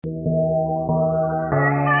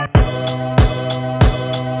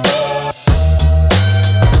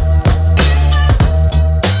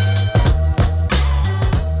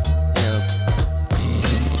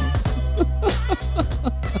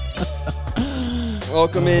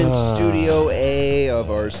Welcome into Studio A of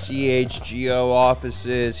our CHGO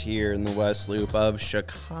offices here in the West Loop of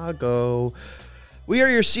Chicago. We are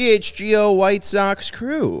your CHGO White Sox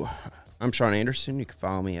crew. I'm Sean Anderson. You can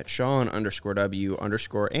follow me at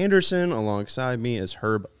Sean_W_Anderson. Alongside me is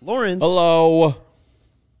Herb Lawrence. Hello.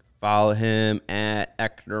 Follow him at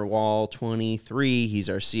Ecknerwall23. He's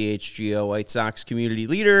our CHGO White Sox community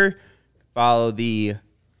leader. Follow the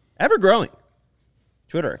ever-growing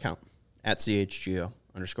Twitter account at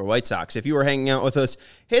CHGO_White Sox. If you are hanging out with us,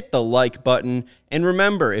 hit the like button. And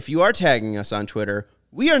remember, if you are tagging us on Twitter,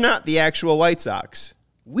 we are not the actual White Sox.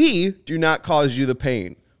 We do not cause you the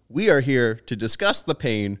pain. We are here to discuss the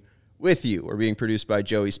pain with you. We're being produced by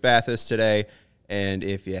Joey Spathis today. And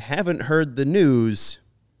if you haven't heard the news,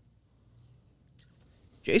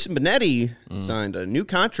 Jason Benetti signed a new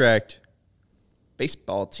contract,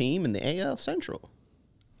 baseball team in the AL Central.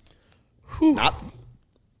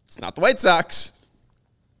 It's not the White Sox.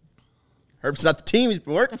 Herb's not the team he's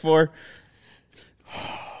been working for.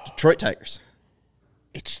 Detroit Tigers.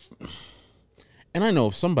 And I know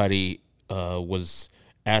if somebody was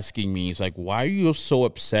asking me, he's like, why are you so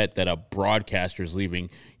upset that a broadcaster is leaving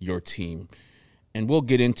your team? And we'll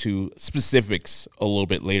get into specifics a little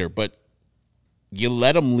bit later, but you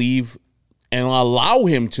let him leave and allow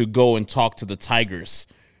him to go and talk to the Tigers.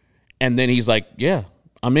 And then he's like, yeah,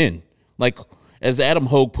 I'm in. Like, as Adam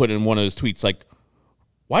Hogue put in one of his tweets, like,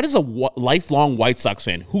 why does a lifelong White Sox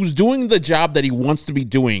fan who's doing the job that he wants to be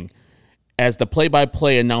doing as the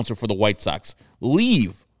play-by-play announcer for the White Sox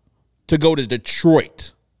leave to go to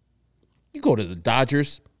Detroit? You go to the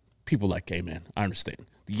Dodgers, people like, hey, man, I understand.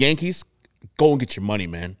 The Yankees, go and get your money,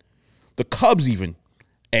 man. The Cubs even,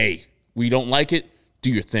 hey, we don't like it, do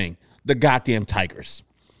your thing. The goddamn Tigers.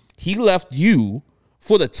 He left you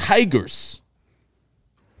for the Tigers.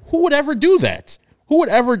 Who would ever do that? Who would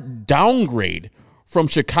ever downgrade from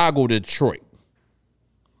Chicago to Detroit?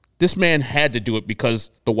 This man had to do it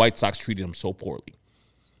because the White Sox treated him so poorly.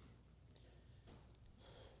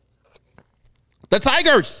 The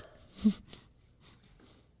Tigers!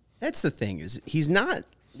 That's the thing, is he's not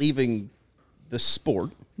leaving the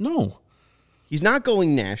sport. No. He's not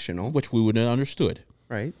going national. Which we would have understood.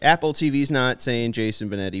 Right. Apple TV's not saying, Jason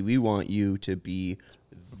Benetti, we want you to be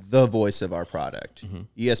the voice of our product.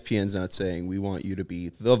 ESPN's not saying, we want you to be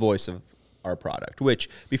the voice of our product. Which,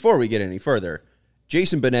 before we get any further,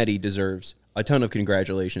 Jason Benetti deserves a ton of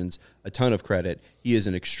congratulations, a ton of credit. He is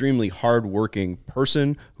an extremely hardworking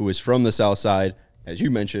person who is from the South Side. As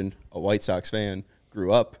you mentioned, a White Sox fan,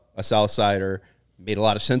 grew up a South Sider, made a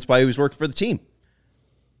lot of sense why he was working for the team.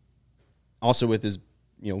 Also with his,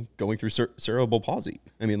 going through cerebral palsy.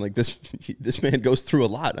 I mean, like, this man goes through a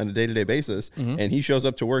lot on a day-to-day basis, and he shows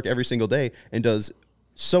up to work every single day and does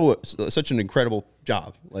such an incredible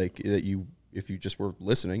job. Like, that if you just were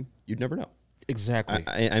listening, you'd never know. Exactly.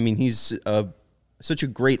 I mean, he's such a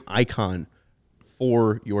great icon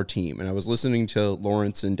for your team. And I was listening to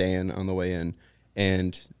Lawrence and Dan on the way in,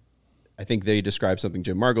 and I think they described something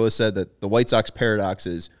Jim Margolis said, that the White Sox paradox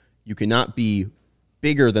is you cannot be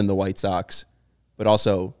bigger than the White Sox, but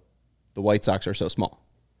also the White Sox are so small.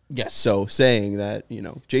 Yes. So saying that,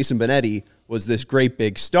 Jason Benetti was this great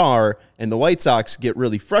big star, and the White Sox get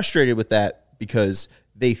really frustrated with that because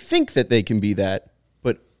they think that they can be that,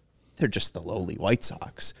 but they're just the lowly White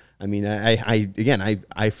Sox. I mean,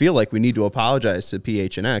 I feel like we need to apologize to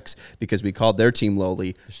PHNX because we called their team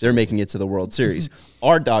lowly. They're making it to the World Series.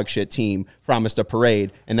 Our dog shit team promised a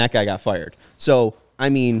parade, and that guy got fired. So, I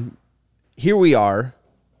mean, here we are,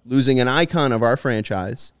 losing an icon of our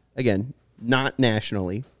franchise. Again, not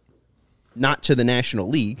nationally, not to the National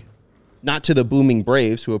League, not to the booming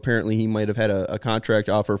Braves, who apparently he might have had a contract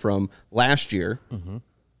offer from last year. And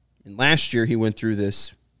last year he went through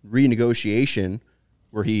this renegotiation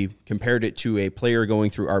where he compared it to a player going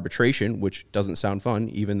through arbitration, which doesn't sound fun,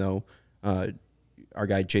 even though our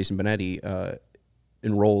guy Jason Benetti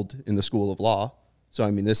enrolled in the School of Law. So,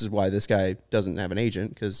 I mean, this is why this guy doesn't have an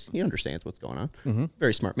agent, because he understands what's going on.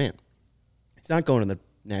 Very smart man. He's not going to the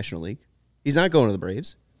National League. He's not going to the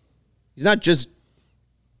Braves. He's not just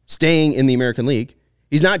staying in the American League.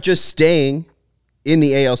 He's not just staying in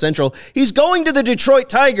the AL Central. He's going to the Detroit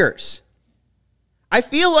Tigers. I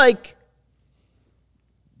feel like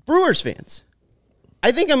Brewers fans,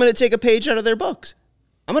 I think I'm going to take a page out of their books.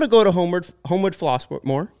 I'm going to go to Homewood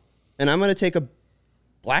Flossmoor, and I'm going to take a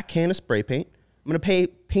black can of spray paint. I'm going to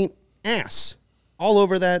paint ass all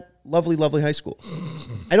over that lovely, lovely high school.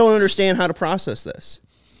 I don't understand how to process this.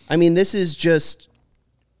 I mean, this is just,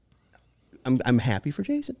 I'm happy for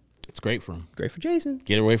Jason. It's great for him. Great for Jason.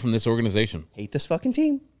 Get away from this organization. Hate this fucking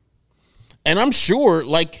team. And I'm sure,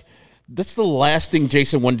 like, That's the last thing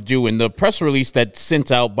Jason wanted to do. In the press release that's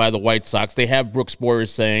sent out by the White Sox, they have Brooks Boyer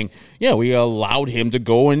saying, yeah, we allowed him to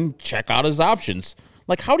go and check out his options.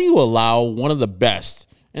 Like, how do you allow one of the best,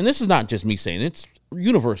 and this is not just me saying, it's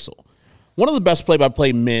universal, one of the best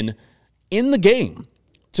play-by-play men in the game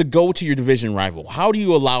to go to your division rival? How do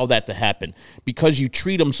you allow that to happen? Because you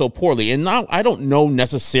treat them so poorly. And now I don't know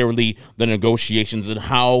necessarily the negotiations and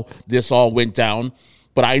how this all went down,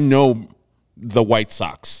 but I know the White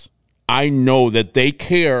Sox. I know that they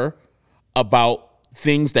care about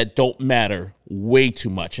things that don't matter way too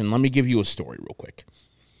much. And let me give you a story real quick.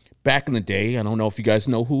 Back in the day, I don't know if you guys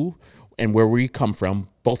know who and where we come from.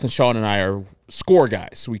 Both Sean and I are Score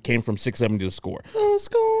guys. We came from 670 to the Score. Oh,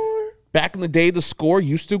 Score. Back in the day, the Score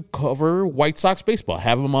used to cover White Sox baseball,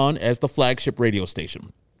 have them on as the flagship radio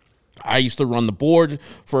station. I used to run the board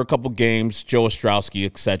for a couple games, Joe Ostrowski,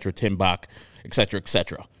 et cetera, Tim Bach, et cetera, et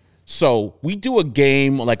cetera. So we do a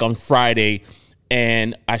game like on Friday,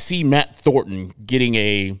 and I see Matt Thornton getting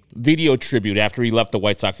a video tribute after he left the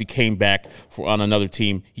White Sox. He came back on another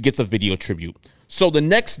team. He gets a video tribute. So the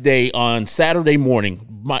next day on Saturday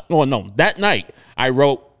morning, that night, I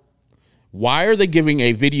wrote, why are they giving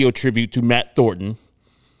a video tribute to Matt Thornton,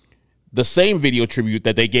 the same video tribute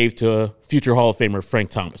that they gave to future Hall of Famer Frank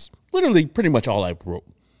Thomas? Literally pretty much all I wrote.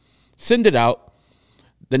 Send it out.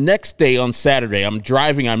 The next day on Saturday, I'm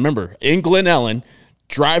driving, I remember, in Glen Ellen,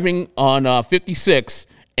 driving on 56,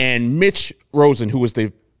 and Mitch Rosen, who was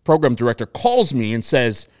the program director, calls me and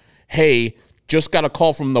says, hey, just got a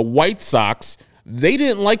call from the White Sox. They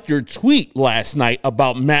didn't like your tweet last night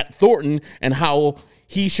about Matt Thornton and how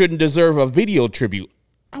he shouldn't deserve a video tribute.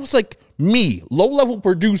 I was like, me, low-level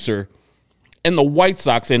producer, and the White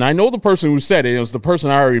Sox, and I know the person who said it was the person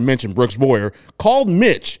I already mentioned, Brooks Boyer, called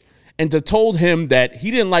Mitch and told him that he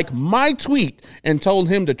didn't like my tweet and told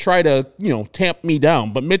him to try to, tamp me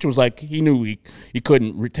down. But Mitch was like, he knew he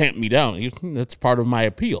couldn't tamp me down. That's part of my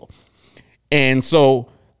appeal. And so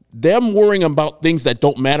them worrying about things that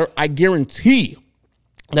don't matter, I guarantee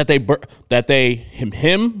that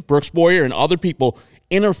him, Brooks Boyer, and other people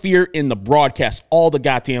interfere in the broadcast all the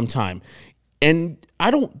goddamn time. And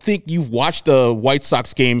I don't think you've watched a White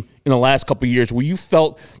Sox game in the last couple of years where you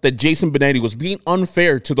felt that Jason Benetti was being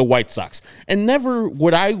unfair to the White Sox. And never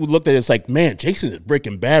would I look at it as like, man, Jason is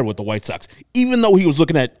breaking bad with the White Sox. Even though he was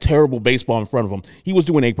looking at terrible baseball in front of him, he was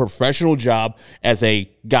doing a professional job as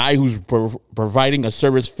a guy who's providing a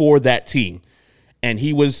service for that team. And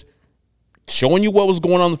he was showing you what was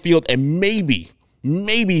going on the field, and maybe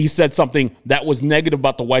he said something that was negative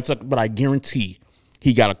about the White Sox, but I guarantee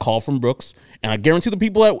he got a call from Brooks, and I guarantee the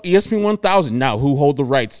people at ESPN 1000 now who hold the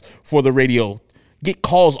rights for the radio get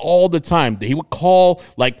calls all the time. He would call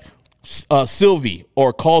like Sylvie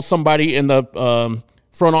or call somebody in the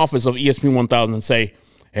front office of ESPN 1000 and say,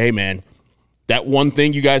 hey, man, that one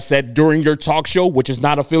thing you guys said during your talk show, which is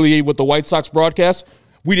not affiliated with the White Sox broadcast,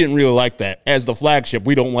 we didn't really like that. As the flagship,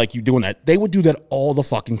 we don't like you doing that. They would do that all the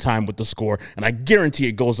fucking time with the Score, and I guarantee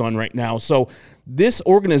it goes on right now. So this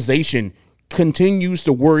organization continues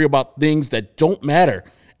to worry about things that don't matter.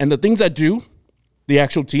 And the things that do, the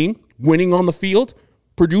actual team, winning on the field,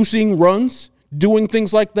 producing runs, doing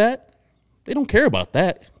things like that, they don't care about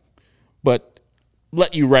that. But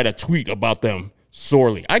let you write a tweet about them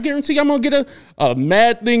sorely. I guarantee I'm going to get a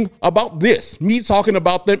mad thing about this, me talking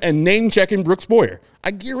about them and name-checking Brooks Boyer.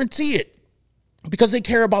 I guarantee it. Because they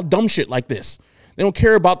care about dumb shit like this. They don't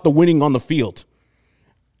care about the winning on the field.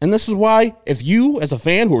 And this is why, if you, as a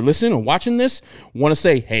fan who are listening and watching this, want to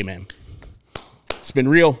say, hey, man, it's been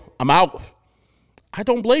real, I'm out, I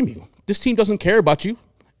don't blame you. This team doesn't care about you.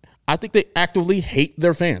 I think they actively hate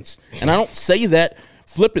their fans. And I don't say that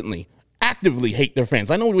flippantly. Actively hate their fans.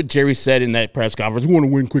 I know what Jerry said in that press conference, we want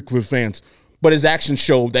to win quick for the fans. But his actions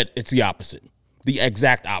show that it's the opposite. The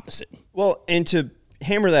exact opposite. Well, and to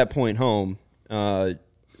hammer that point home, the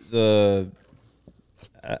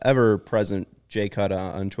ever-present Jay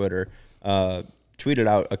Cutta on Twitter tweeted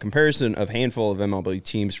out a comparison of handful of MLB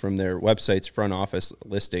teams from their website's front office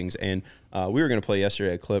listings. And we were going to play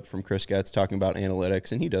yesterday a clip from Chris Getz talking about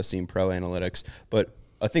analytics, and he does seem pro analytics. But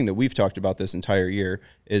a thing that we've talked about this entire year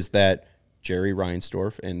is that Jerry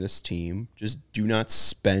Reinsdorf and this team just do not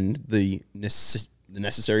spend the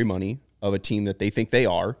necessary money of a team that they think they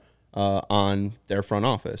are on their front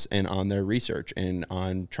office and on their research and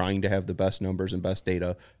on trying to have the best numbers and best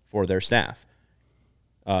data for their staff.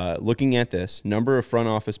 Looking at this, number of front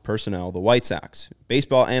office personnel, the White Sox,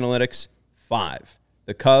 baseball analytics, 5.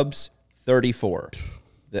 The Cubs, 34.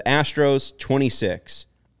 The Astros, 26.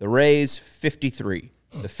 The Rays, 53.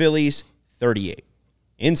 The Phillies, 38.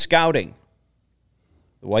 In scouting,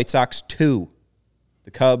 the White Sox, 2.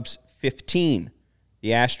 The Cubs, 15. The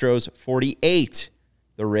Astros, 48.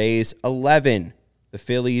 The Rays, 11. The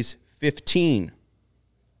Phillies, 15.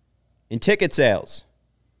 In ticket sales,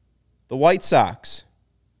 the White Sox,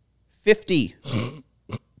 50.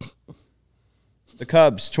 The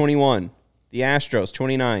Cubs, 21. The Astros,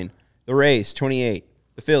 29. The Rays, 28.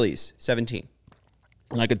 The Phillies, 17.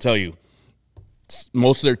 And I can tell you,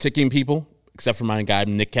 most of their ticking people, except for my guy,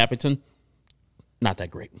 Nick Capitan, not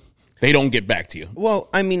that great. They don't get back to you. Well,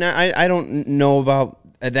 I mean, I don't know about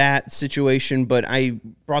that situation, but I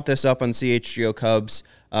brought this up on CHGO Cubs.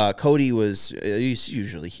 Cody he's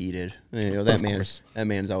usually heated. You know, that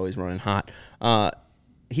man's always running hot.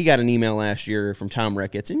 He got an email last year from Tom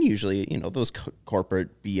Ricketts, and usually, you know, those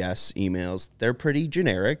corporate BS emails, they're pretty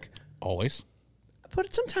generic. Always.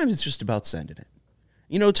 But sometimes it's just about sending it.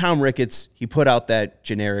 You know, Tom Ricketts, he put out that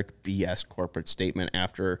generic BS corporate statement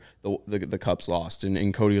after the Cubs lost,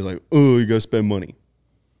 and Cody was like, oh, you got to spend money.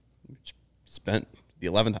 Spent the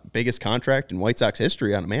 11th biggest contract in White Sox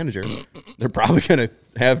history on a manager. They're probably going to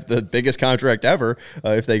have the biggest contract ever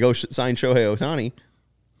if they go sign Shohei Ohtani.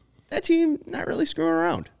 That team not really screwing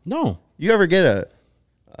around. No. You ever get a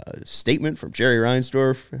statement from Jerry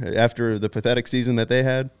Reinsdorf after the pathetic season that they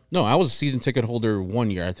had? No, I was a season ticket holder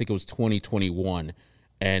one year. I think it was 2021.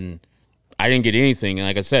 And I didn't get anything. And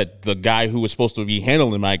like I said, the guy who was supposed to be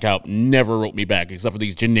handling my account never wrote me back, except for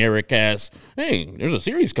these generic ass, hey, there's a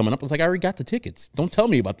series coming up. I was like, I already got the tickets. Don't tell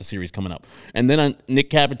me about the series coming up. And then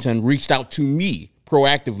Nick Capitan reached out to me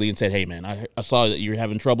proactively and said, hey, man, I saw that you're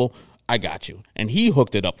having trouble. I got you. And he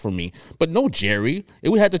hooked it up for me. But no, Jerry,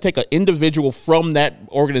 we had to take an individual from that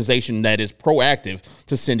organization that is proactive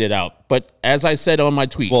to send it out. But as I said on my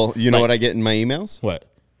tweet. Well, you know what I get in my emails? What?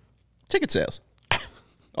 Ticket sales.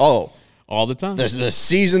 Oh. All the time. The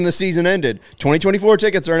season ended. 2024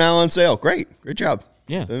 tickets are now on sale. Great job.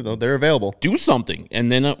 Yeah. They're available. Do something, and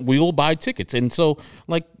then we will buy tickets. And so,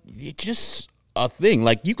 like, it's just a thing.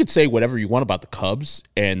 Like, you could say whatever you want about the Cubs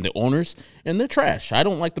and the owners, and they're trash. I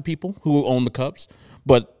don't like the people who own the Cubs,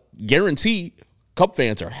 but guarantee Cub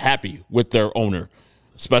fans are happy with their owner,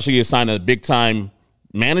 especially you sign a big-time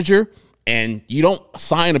manager, and you don't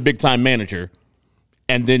sign a big-time manager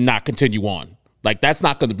and then not continue on. Like, that's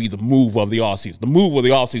not going to be the move of the offseason. The move of the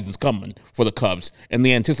offseason is coming for the Cubs, and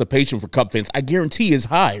the anticipation for Cub fans, I guarantee, is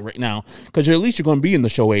high right now because at least you're going to be in the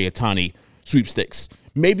Shohei Ohtani sweepstakes.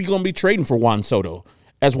 Maybe you're going to be trading for Juan Soto.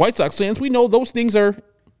 As White Sox fans, we know those things are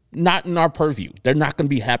not in our purview. They're not going to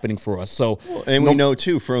be happening for us. So, and we know,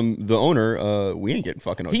 too, from the owner, we ain't getting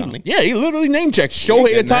fucking Ohtani. He literally name-checked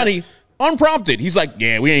Shohei Ohtani unprompted. He's like,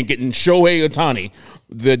 yeah, we ain't getting Shohei Ohtani,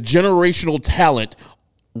 the generational talent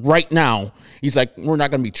right now. He's like, we're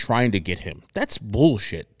not going to be trying to get him. That's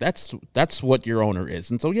bullshit. That's what your owner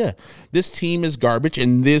is. And so, yeah, this team is garbage.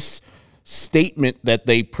 And this statement that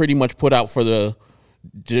they pretty much put out for the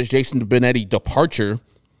Jason Benetti departure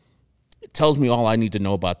tells me all I need to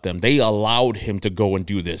know about them. They allowed him to go and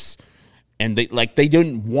do this. And they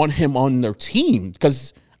didn't want him on their team.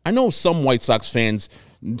 Because I know some White Sox fans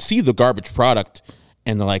see the garbage product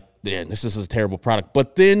and they're like, man, this is a terrible product.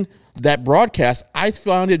 But then that broadcast, I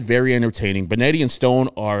found it very entertaining. Benetti and Stone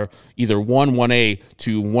are either 1A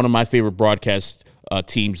to one of my favorite broadcast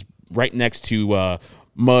teams right next to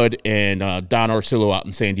Mud and Don Orsillo out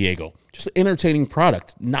in San Diego. Just an entertaining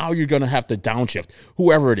product. Now you're going to have to downshift,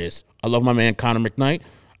 whoever it is. I love my man Connor McKnight.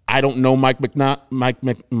 I don't know Mike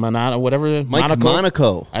Monaco, whatever.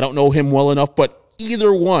 Monaco. I don't know him well enough, but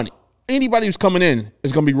either one, anybody who's coming in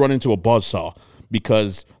is going to be run into a buzzsaw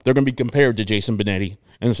because they're going to be compared to Jason Benetti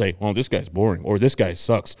and say, well, this guy's boring, or this guy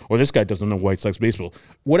sucks, or this guy doesn't know White Sox baseball.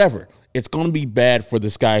 Whatever. It's going to be bad for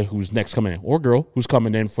this guy who's next coming in, or girl who's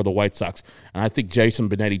coming in for the White Sox. And I think Jason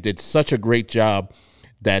Benetti did such a great job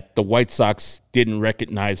that the White Sox didn't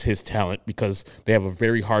recognize his talent because they have a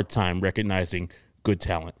very hard time recognizing good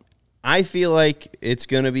talent. I feel like it's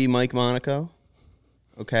going to be Mike Monaco,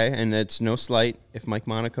 okay? And that's no slight if Mike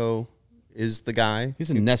Monaco is the guy.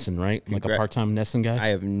 He's a Nesson, right? Like a part-time Nesson guy? I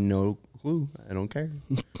have no clue. I don't care.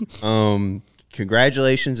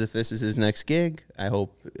 Congratulations if this is his next gig. I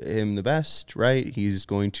hope him the best, right? He's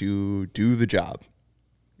going to do the job.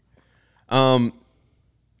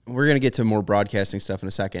 We're going to get to more broadcasting stuff in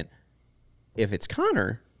a second. If it's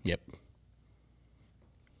Connor, yep.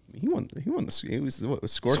 He won the it was what,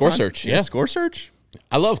 score search, yeah. Score search.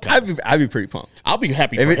 I love Connor. I'd be pretty pumped. I'll be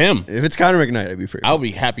happy for him. If it's Connor McKnight, I'd be pretty pumped. I'll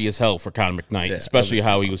be happy as hell for Connor McKnight, especially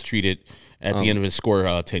how he was treated at the end of his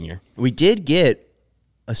score tenure. We did get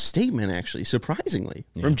a statement, actually, surprisingly,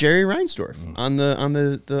 from Jerry Reinsdorf on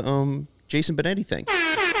the Jason Benetti thing.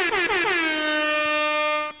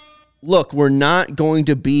 Look, we're not going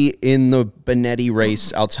to be in the Benetti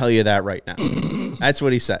race. I'll tell you that right now. That's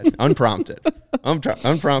what he said, unprompted.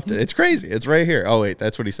 Unprompted. It's crazy. It's right here. Oh, wait,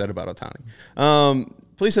 that's what he said about Ohtani.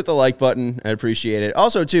 Please hit the like button. I appreciate it.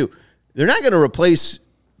 Also, too, they're not going to replace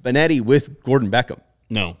Benetti with Gordon Beckham.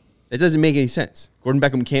 No. It doesn't make any sense. Gordon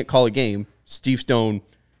Beckham can't call a game. Steve Stone,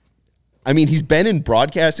 I mean, he's been in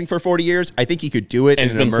broadcasting for 40 years. I think he could do it in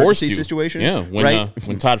an emergency situation. Yeah,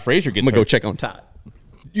 when Todd Frazier gets I'm going to go check on Todd.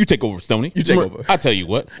 You take over, Stoney. You take over. I'll tell you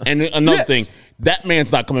what. And another thing, that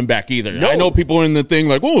man's not coming back either. No. I know people are in the thing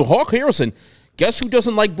like, oh, Hawk Harrelson. Guess who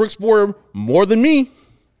doesn't like Brooks Boyer more than me?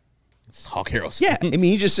 It's Hawk Harrelson. Yeah, I mean,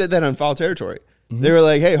 he just said that on Foul Territory. Mm-hmm. They were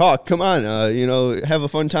like, hey, Hawk, come on, have a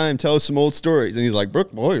fun time, tell us some old stories. And he's like,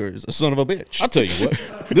 Brooks Boyer is a son of a bitch. I'll tell you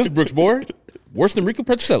what. This Brooks Boyer, worse than Rico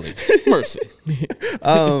Petrocelli. Mercy.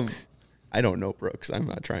 I don't know Brooks. I'm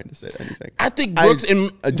not trying to say anything. I think Brooks,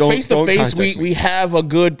 face to face, we have a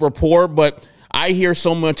good rapport, but I hear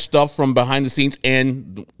so much stuff from behind the scenes,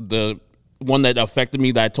 and the one that affected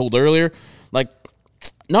me that I told earlier, like,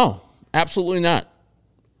 no, absolutely not.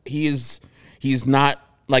 He's not,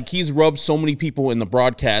 like, he's rubbed so many people in the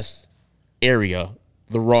broadcast area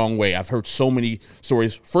the wrong way. I've heard so many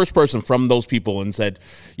stories, first person from those people, and said,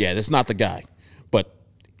 yeah, that's not the guy. But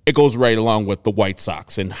it goes right along with the White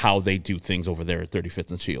Sox and how they do things over there at 35th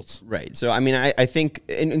and Shields. Right. So, I mean, I think,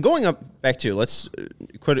 and going up back to, let's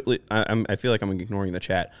quickly, I feel like I'm ignoring the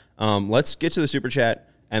chat. Let's get to the super chat,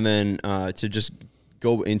 and then to just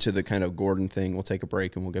go into the kind of Gordon thing, we'll take a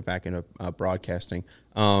break, and we'll get back into broadcasting.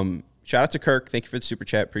 Shout out to Kirk. Thank you for the super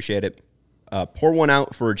chat. Appreciate it. Pour one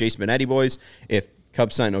out for Jason Benetti, boys. If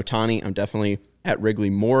Cubs sign Ohtani, I'm definitely at Wrigley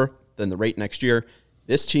more than the rate next year.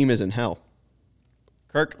 This team is in hell.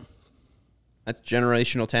 Kirk, that's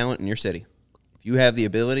generational talent in your city. If you have the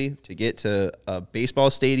ability to get to a baseball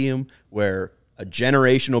stadium where a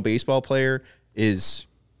generational baseball player is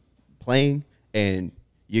playing, and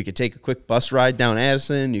you could take a quick bus ride down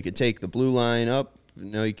Addison, you could take the blue line up.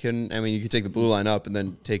 No, you couldn't. I mean, you could take the blue line up and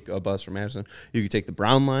then take a bus from Addison. You could take the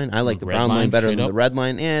brown line. I like the brown line better than the red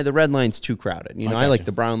line. The red line's too crowded. I like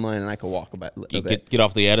the brown line, and I could walk a bit. Get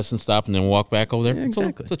off the Addison stop and then walk back over there. Yeah,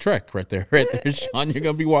 exactly. It's a trek right there, Sean. You're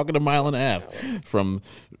going to be walking 1.5 miles from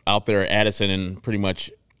out there at Addison and pretty much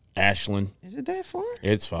Ashland. Is it that far?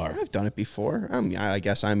 It's far. I've done it before. I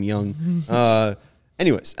guess I'm young.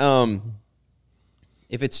 Anyways,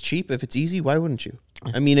 if it's cheap, if it's easy, why wouldn't you?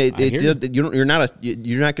 I mean, we're not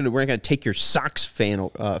gonna take your Sox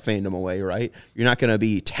fandom away, right? You're not gonna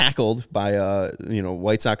be tackled by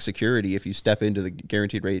White Sox security if you step into the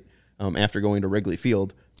guaranteed rate after going to Wrigley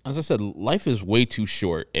Field. As I said, life is way too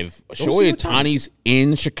short. If Shohei Ohtani's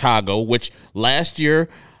in Chicago, which last year,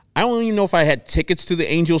 I don't even know if I had tickets to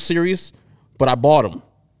the Angel series, but I bought them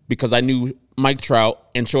because I knew Mike Trout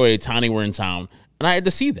and Shohei Ohtani were in town, and I had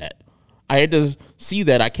to see that.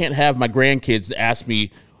 I can't have my grandkids ask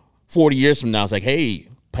me 40 years from now. It's like, hey,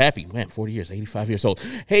 Pappy, man, 40 years, 85 years old.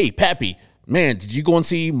 Hey, Pappy, man, did you go and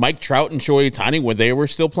see Mike Trout and Shohei Ohtani when they were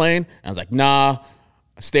still playing? And I was like, nah,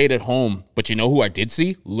 I stayed at home. But you know who I did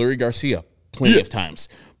see? Lurie Garcia, plenty of times.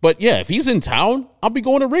 But yeah, if he's in town, I'll be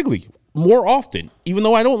going to Wrigley more often. Even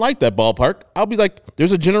though I don't like that ballpark, I'll be like,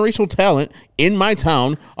 there's a generational talent in my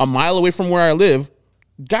town, a mile away from where I live.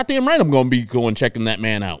 Goddamn right, I'm going to be going checking that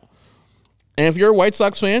man out. And if you're a White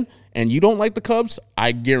Sox fan and you don't like the Cubs,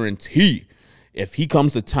 I guarantee if he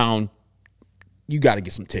comes to town, you got to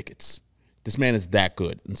get some tickets. This man is that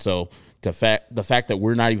good. And so the fact that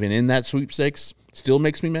we're not even in that sweepstakes still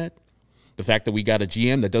makes me mad. The fact that we got a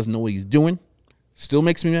GM that doesn't know what he's doing still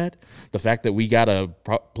makes me mad. The fact that we got a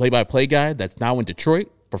play-by-play guy that's now in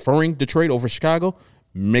Detroit, preferring Detroit over Chicago,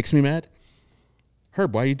 makes me mad.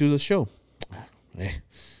 Herb, why you do this show? Hey,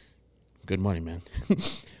 good money, man.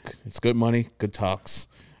 It's good money, good talks.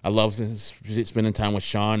 I love spending time with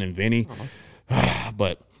Sean and Vinny.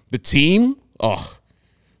 But the team,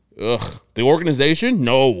 the organization,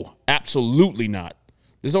 no, absolutely not.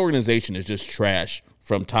 This organization is just trash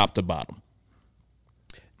from top to bottom.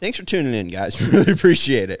 Thanks for tuning in, guys. Really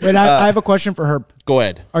appreciate it. Wait, I have a question for Herb. Go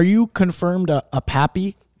ahead. Are you confirmed a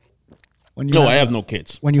pappy? I have no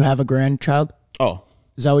kids. When you have a grandchild? Oh.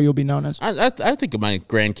 Is that what you'll be known as? I think my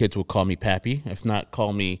grandkids will call me Pappy, if not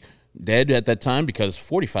call me Dad at that time, because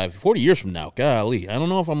 40 years from now, golly, I don't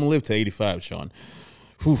know if I'm going to live to 85, Sean.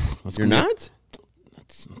 Whew, You're not?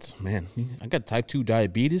 Man, I got type 2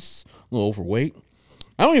 diabetes, a little overweight.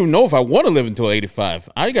 I don't even know if I want to live until 85.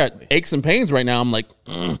 I got aches and pains right now. I'm like,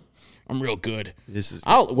 I'm real good.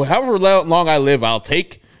 However long I live, I'll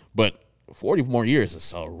take, but 40 more years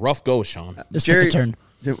is a rough go, Sean. Just took a turn.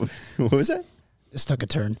 What was that? This took a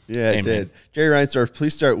turn. Yeah, it Amen. did. Jerry Reinsdorf,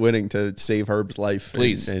 please start winning to save Herb's life.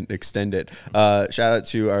 Please. And extend it. Shout out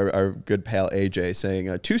to our good pal AJ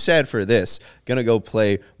saying, too sad for this. Gonna go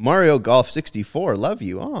play Mario Golf 64. Love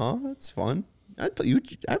you. Aw, that's fun.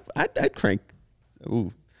 I'd crank.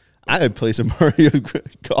 Ooh, I'd play some Mario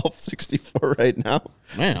Golf 64 right now.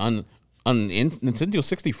 Man, on Nintendo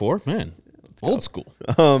 64, man, old school.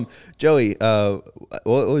 Joey, what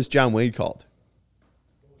was John Wayne called?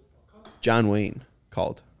 John Wayne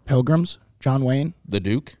called. Pilgrims, John Wayne. The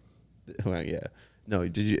Duke. Well, yeah. No,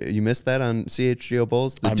 did you miss that on CHGO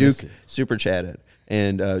Bulls? The I Duke missed it. super chatted,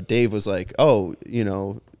 and Dave was like, "Oh,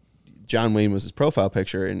 John Wayne was his profile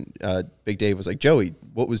picture," and Big Dave was like, "Joey,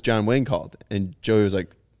 what was John Wayne called?" And Joey was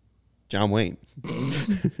like, "John Wayne,"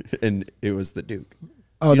 and it was the Duke.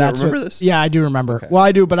 Oh, You don't that's remember this? Yeah, I do remember. Okay. Well,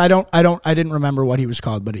 I do, but I didn't remember what he was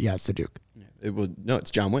called. But yeah, it's the Duke.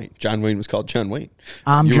 It's John Wayne. John Wayne was called John Wayne.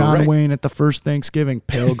 I'm You were John right. Wayne at the first Thanksgiving.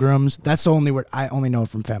 Pilgrims. That's the only word I only know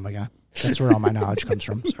from Family Guy. That's where all my knowledge comes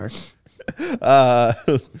from. Sorry.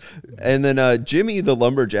 And then Jimmy the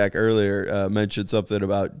lumberjack earlier mentioned something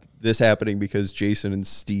about this happening because Jason and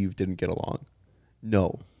Steve didn't get along.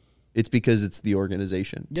 No, it's because it's the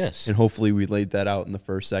organization. Yes. And hopefully we laid that out in the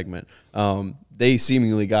first segment. They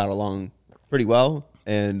seemingly got along pretty well,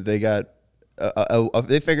 and they got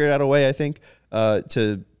they figured out a way, I think,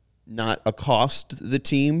 to not accost the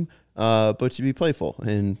team, but to be playful.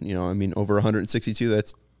 And over 162,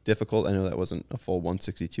 that's difficult. I know that wasn't a full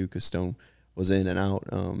 162 because Stone was in and out.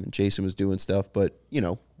 Jason was doing stuff, but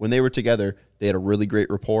when they were together, they had a really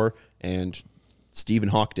great rapport, and Steve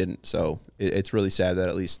and Hawk didn't. So it's really sad that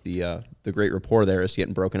at least the great rapport there is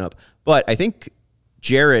getting broken up. But I think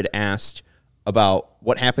Jared asked about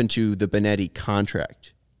what happened to the Benetti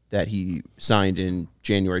contract that he signed in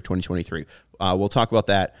January 2023. We'll talk about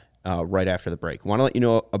that right after the break. Want to let you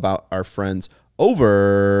know about our friends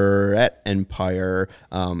over at Empire.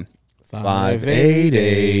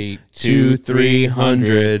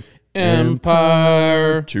 588-2300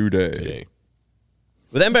 Empire today.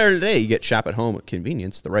 With Empire Today, you get shop at home at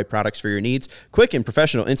convenience, the right products for your needs, quick and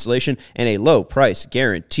professional installation, and a low price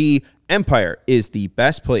guarantee. Empire is the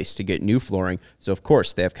best place to get new flooring. So, of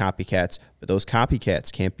course, they have copycats, but those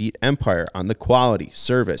copycats can't beat Empire on the quality,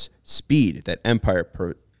 service, speed that Empire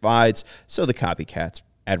provides. So the copycats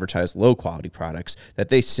advertise low-quality products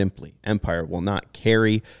that Empire will not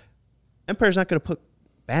carry. Empire's not going to put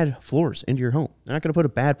bad floors into your home. They're not going to put a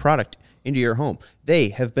bad product into your home. They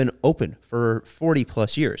have been open for 40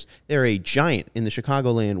 plus years. They're a giant in the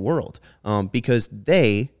Chicagoland world because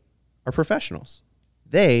they are professionals.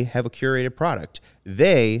 They have a curated product.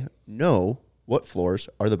 They know what floors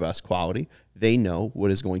are the best quality. They know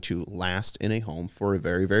what is going to last in a home for a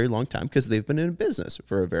very, very long time because they've been in business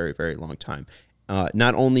for a very, very long time.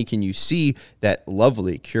 Not only can you see that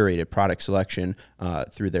lovely curated product selection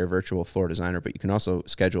through their virtual floor designer, but you can also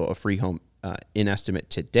schedule a free home in estimate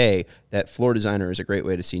today. That floor designer is a great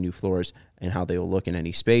way to see new floors and how they will look in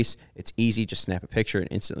any space. It's easy. Just snap a picture and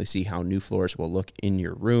instantly see how new floors will look in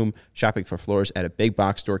your room. Shopping for floors at a big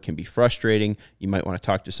box store can be frustrating. You might want to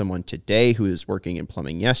talk to someone today who is working in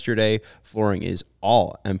plumbing yesterday. Flooring is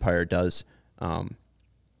all Empire does.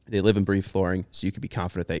 They live and breathe flooring, so you can be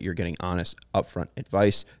confident that you're getting honest, upfront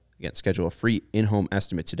advice. Again, schedule a free in-home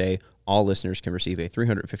estimate today. All listeners can receive a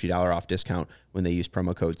 $350 off discount when they use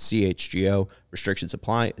promo code CHGO. Restrictions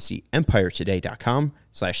apply. See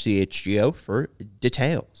empiretoday.com/CHGO for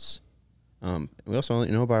details. We also want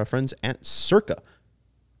you to know about our friends at Circa.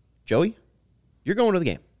 Joey, you're going to the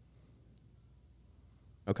game.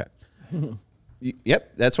 Okay.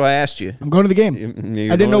 Yep, that's why I asked you. I'm going to the game.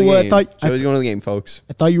 I didn't know what I thought. Joey's going to the game, folks.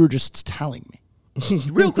 I thought you were just telling me.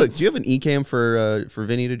 Real quick, do you have an eCam for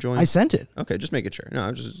Vinny to join? I sent it. Okay, just making sure. No,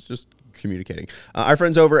 I'm just communicating. Our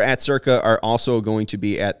friends over at Circa are also going to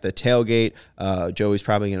be at the tailgate. Joey's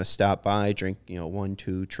probably going to stop by, drink 1,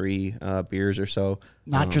 2, 3 beers or so.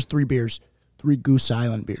 Not just 3 beers. 3 Goose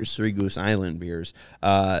Island beers. 3 Goose Island beers.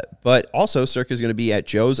 But also, Circa is going to be at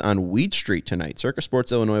Joe's on Weed Street tonight. Circa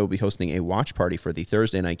Sports Illinois will be hosting a watch party for the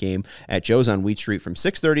Thursday night game at Joe's on Weed Street from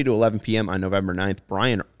 6:30 to 11 p.m. on November 9th.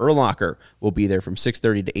 Brian Urlacher will be there from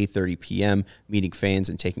 6:30 to 8:30 p.m., meeting fans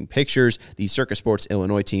and taking pictures. The Circa Sports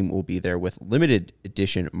Illinois team will be there with limited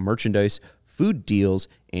edition merchandise, food deals,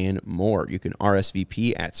 and more. You can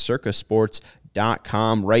RSVP at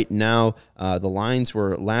circasports.com right now. The lines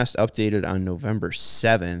were last updated on November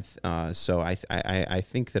 7th, so I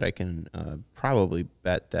think that I can probably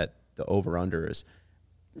bet that the over-under is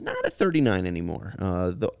not at 39 anymore.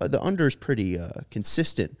 The under is pretty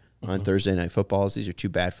consistent on Thursday Night Footballs. These are two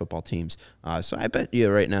bad football teams. So I bet you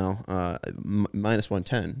right now, minus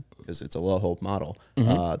 110, because it's a low hold model,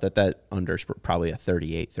 that under's probably a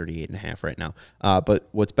 38 and a half right now. But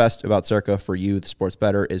what's best about Circa for you, the sports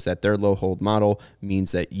bettor, is that their low hold model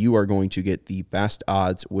means that you are going to get the best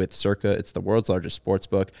odds with Circa. It's the world's largest sports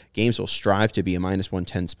book. Games will strive to be a minus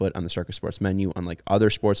 110 split on the Circa Sports menu, unlike other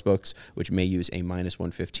sports books, which may use a minus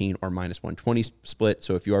 115 or minus 120 split.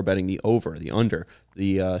 So if you are betting the over, the under,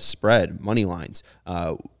 the spread, money lines,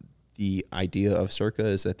 the idea of Circa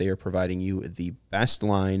is that they are providing you the best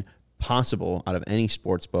line possible out of any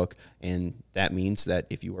sports book, and that means that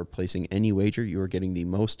if you are placing any wager, you are getting the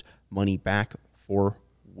most money back for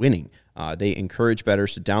winning. They encourage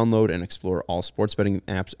bettors to download and explore all sports betting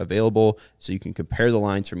apps available so you can compare the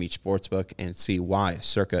lines from each sportsbook and see why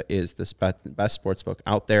Circa is the best sportsbook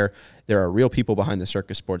out there. There are real people behind the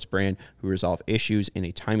Circa Sports brand who resolve issues in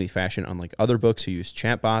a timely fashion, unlike other books who use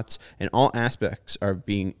chatbots, and all aspects of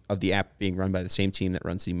the app being run by the same team that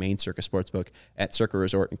runs the main Circa Sportsbook at Circa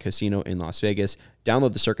Resort and Casino in Las Vegas.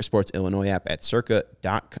 Download the Circa Sports Illinois app at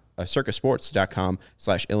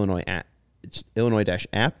circasports.com/Illinois app. It's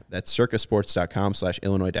Illinois-app. That's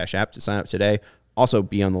circasports.com/Illinois-app to sign up today. Also,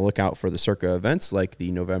 be on the lookout for the Circa events like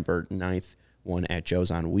the November 9th one at Joe's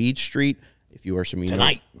on Weed Street. If you or some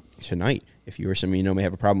tonight. If you or some may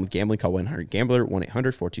have a problem with gambling, call 1-800-GAMBLER,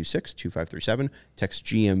 1-800-426-2537. Text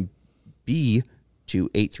GMB to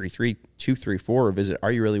 833-234 or visit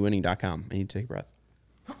areyoureallywinning.com. I need to take a breath.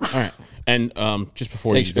 All right. And just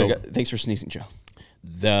before you go. Thanks for sneezing, Joe.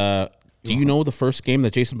 Do you know the first game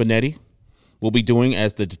that Jason Benetti will be doing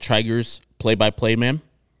as the Tigers play-by-play man?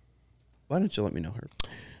 Why don't you let me know, Herb?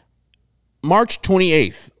 March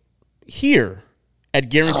 28th, here at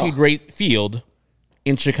Guaranteed Rate Field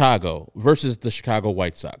in Chicago versus the Chicago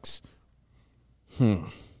White Sox.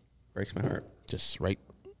 Breaks my heart. Just right.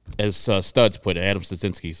 As Studs put it, Adam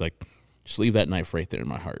Stasinski's like, just leave that knife right there in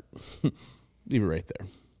my heart. Leave it right there.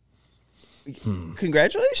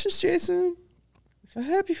 Congratulations, Jason. So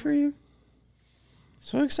happy for you.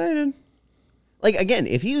 So excited. Like, again,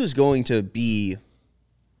 if he was going to be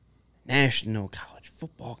national college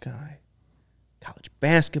football guy, college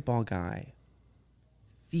basketball guy,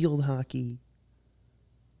 field hockey,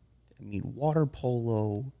 water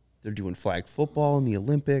polo, they're doing flag football in the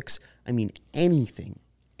Olympics. Anything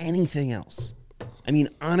else.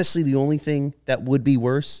 Honestly, the only thing that would be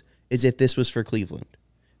worse is if this was for Cleveland.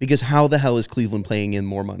 Because how the hell is Cleveland playing in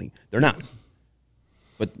more money? They're not.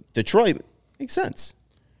 But Detroit makes sense.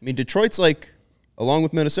 Detroit's like, along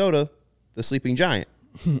with Minnesota, the sleeping giant.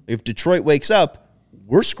 If Detroit wakes up,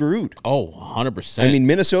 we're screwed. Oh, 100%.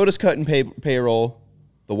 Minnesota's cutting payroll.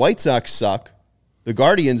 The White Sox suck. The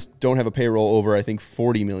Guardians don't have a payroll over, I think,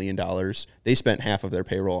 $40 million. They spent half of their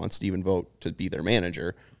payroll on Stephen Vogt to be their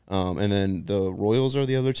manager. And then the Royals are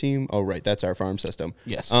the other team. Oh, right. That's our farm system.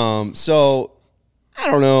 Yes. So,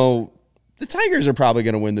 I don't know. The Tigers are probably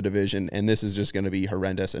going to win the division, and this is just going to be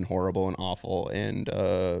horrendous and horrible and awful. And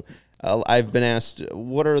I've been asked,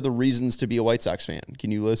 what are the reasons to be a White Sox fan?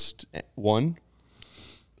 Can you list one?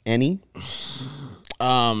 Any?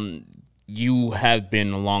 You have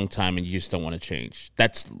been a long time, and you just don't want to change.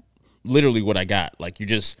 That's literally what I got. Like, you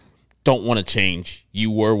just don't want to change. You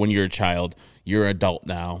were when you're a child. You're an adult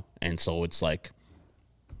now, and so it's like,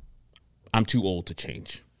 I'm too old to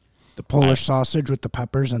change. The Polish sausage with the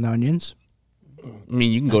peppers and the onions.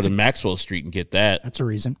 You can go to Maxwell Street and get that. That's a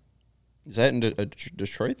reason. Is that a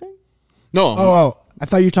Detroit thing? No. Oh, I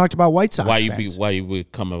thought you talked about White Sox fans. Why you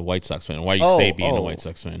become a White Sox fan? Why you stay being a White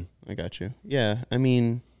Sox fan? I got you. Yeah,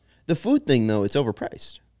 the food thing, though, it's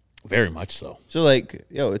overpriced. Very much so. So,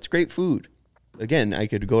 it's great food. Again, I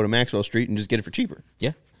could go to Maxwell Street and just get it for cheaper.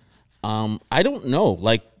 Yeah. I don't know,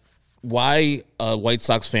 why a White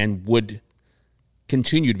Sox fan would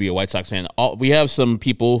continue to be a White Sox fan. We have some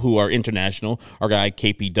people who are international. Our guy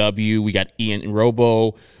KPW, we got Ian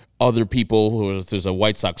Robo, other people there's a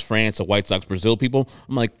White Sox France, a White Sox Brazil people.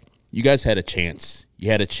 I'm like, you guys had a chance. You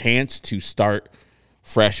had a chance to start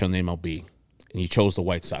fresh on the MLB, and you chose the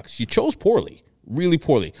White Sox. You chose poorly, really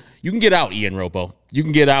poorly. You can get out, Ian Robo. You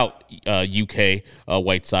can get out UK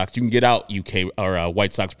White Sox. You can get out UK or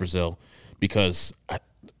White Sox Brazil, because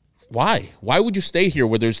why? Why would you stay here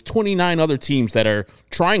where there's 29 other teams that are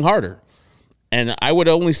trying harder? And I would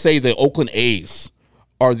only say the Oakland A's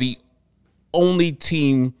are the only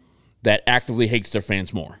team that actively hates their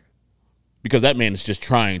fans more, because that man is just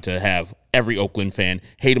trying to have every Oakland fan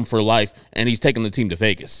hate him for life, and he's taking the team to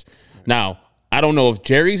Vegas. Now, I don't know if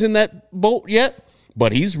Jerry's in that boat yet,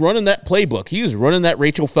 But he's running that playbook. He is running that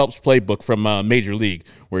Rachel Phelps playbook from Major League,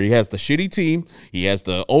 where he has the shitty team, he has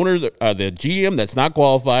the owner, the GM that's not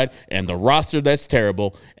qualified, and the roster that's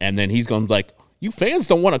terrible. And then he's going to be like, you fans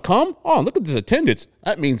don't want to come? Oh, look at this attendance.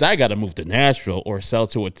 That means I got to move to Nashville or sell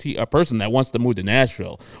to a person that wants to move to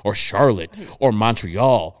Nashville or Charlotte or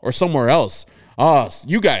Montreal or somewhere else. Oh,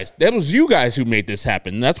 you guys, that was you guys who made this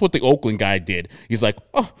happen. And that's what the Oakland guy did. He's like,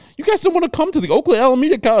 oh, you guys don't want to come to the Oakland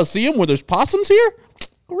Alameda Coliseum where there's possums here?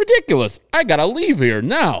 Ridiculous. I got to leave here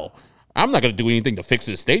now. I'm not going to do anything to fix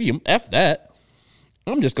this stadium. F that.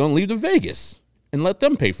 I'm just going to leave to Vegas and let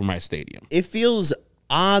them pay for my stadium. It feels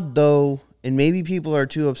odd, though, and maybe people are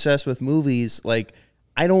too obsessed with movies. Like,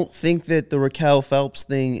 I don't think that the Raquel Phelps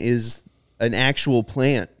thing is an actual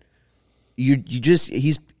plan.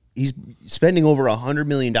 He's spending over $100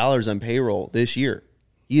 million on payroll this year.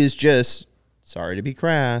 He is just, sorry to be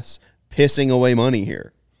crass, pissing away money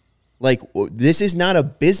here. Like, this is not a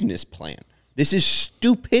business plan. This is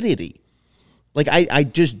stupidity. Like, I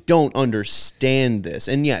just don't understand this.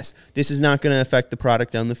 And yes, this is not going to affect the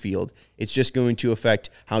product on the field. It's just going to affect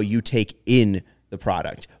how you take in the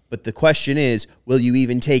product. But the question is, will you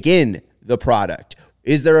even take in the product?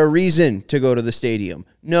 Is there a reason to go to the stadium?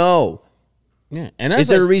 No. Yeah. And is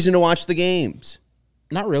there a reason to watch the games?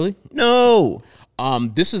 Not really. No.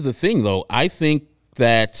 This is the thing, though. I think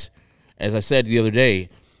that, as I said the other day,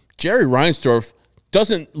 Jerry Reinsdorf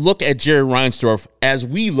doesn't look at Jerry Reinsdorf as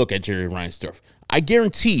we look at Jerry Reinsdorf. I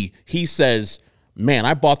guarantee he says, man,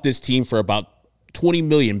 I bought this team for about $20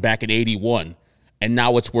 million back in 81, and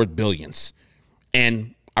now it's worth billions.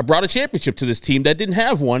 And I brought a championship to this team that didn't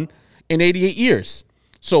have one in 88 years.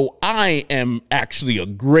 So I am actually a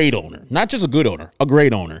great owner, not just a good owner, a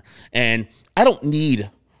great owner. And I don't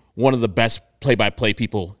need one of the best play-by-play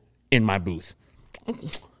people in my booth.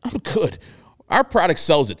 I'm good. Our product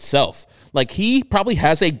sells itself. Like, he probably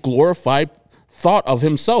has a glorified thought of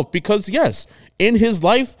himself because, yes, in his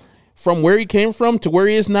life, from where he came from to where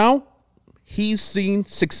he is now, he's seen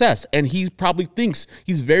success, and he probably thinks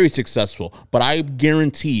he's very successful. But I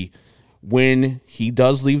guarantee when he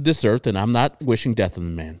does leave this earth, and I'm not wishing death on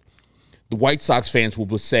the man, the White Sox fans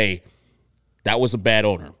will say, that was a bad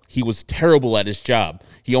owner. He was terrible at his job.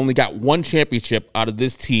 He only got one championship out of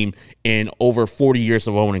this team in over 40 years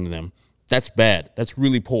of owning them. That's bad. That's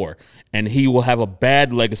really poor. And he will have a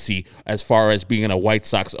bad legacy as far as being a White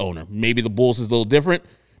Sox owner. Maybe the Bulls is a little different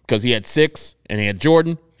because he had 6 and he had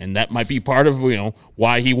Jordan, and that might be part of,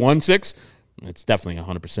 why he won 6. It's definitely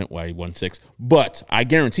 100% why he won 6. But I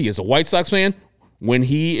guarantee, as a White Sox fan, when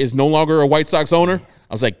he is no longer a White Sox owner,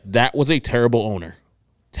 I was like, that was a terrible owner.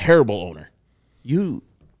 Terrible owner. You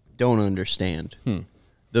don't understand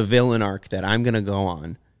the villain arc that I'm going to go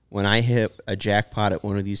on when I hit a jackpot at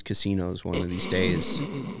one of these casinos one of these days.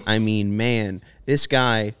 I mean, man, this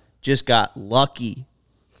guy just got lucky.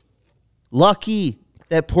 Lucky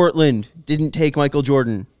that Portland didn't take Michael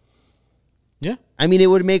Jordan. Yeah. I mean, it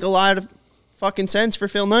would make a lot of fucking sense for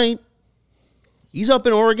Phil Knight. He's up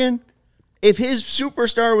in Oregon. If his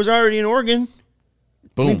superstar was already in Oregon,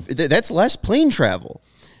 boom. I mean, that's less plane travel.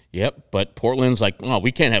 Yep, but Portland's like, oh,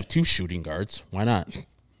 we can't have 2 shooting guards. Why not?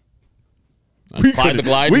 We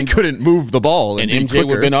couldn't move the ball. And MJ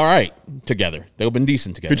would have been all right together. They would have been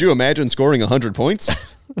decent together. Could you imagine scoring 100 points?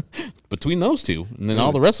 Between those two. And then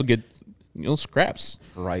all the rest will get, scraps.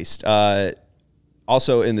 Christ.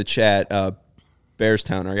 Also in the chat,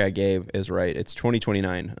 Bearstown, our guy Gabe, is right. It's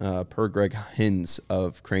 2029 per Greg Hins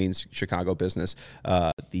of Crane's Chicago business.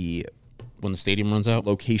 When the stadium runs out?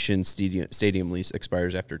 Location stadium lease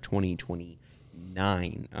expires after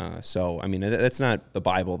 2029. So, I mean, that's not the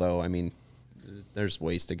Bible, though. I mean, there's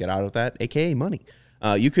ways to get out of that, a.k.a. money.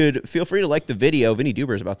 You could feel free to like the video. Vinny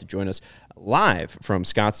Duber is about to join us live from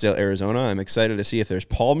Scottsdale, Arizona. I'm excited to see if there's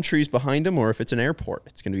palm trees behind him or if it's an airport.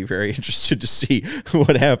 It's going to be very interested to see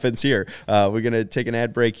what happens here. We're going to take an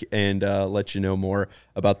ad break and let you know more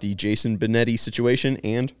about the Jason Benetti situation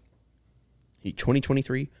and the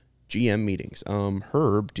 2023 GM meetings.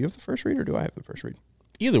 Herb, do you have the first read or do I have the first read?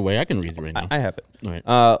 Either way, I can read it right now. I have it. All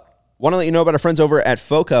right. Want to let you know about our friends over at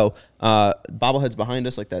FOCO. Bobbleheads behind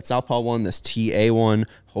us, like that Southpaw one, this TA one.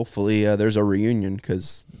 Hopefully there's a reunion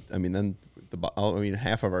because, I mean, then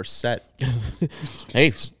half of our set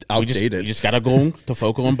hey, outdated. You just got to go to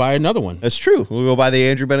FOCO and buy another one. That's true. We'll go buy the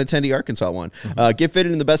Andrew Benintendi Arkansas one. Mm-hmm. Get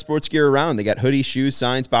fitted in the best sports gear around. They got hoodies, shoes,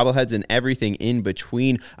 signs, bobbleheads, and everything in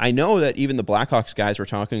between. I know that even the Blackhawks guys were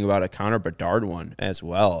talking about a Connor Bedard one as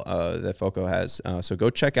well that FOCO has. So go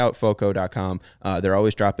check out FOCO.com. They're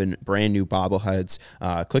always dropping brand new bobbleheads.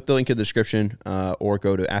 Click the link in the description or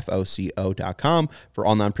go to FOCO.com for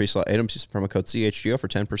all non-pre-sale items. Use the promo code CHGO for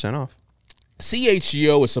 10% off.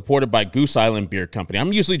 CHGO is supported by Goose Island Beer Company.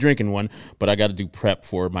 I'm usually drinking one, but I got to do prep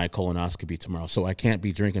for my colonoscopy tomorrow, so I can't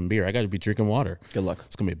be drinking beer. I got to be drinking water. Good luck.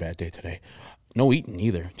 It's going to be a bad day today. No eating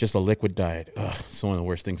either, just a liquid diet. Ugh, it's one of the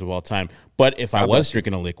worst things of all time. But if I was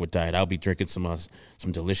drinking a liquid diet, I'll be drinking some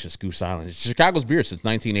delicious Goose Island. It's Chicago's beer since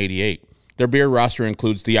 1988. Their beer roster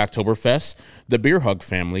includes the Oktoberfest, the Beer Hug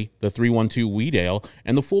family, the 312 Wheat Ale,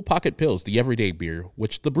 and the Full Pocket Pills, the everyday beer,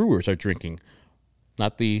 which the Brewers are drinking.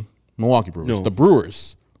 Not the Milwaukee Brewers, the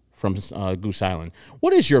Brewers from Goose Island.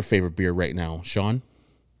 What is your favorite beer right now, Sean?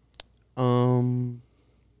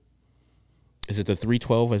 Is it the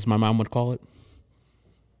 312, as my mom would call it?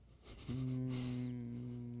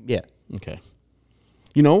 Yeah. Okay.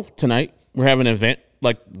 You know, tonight we're having an event,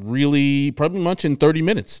 like really probably much in 30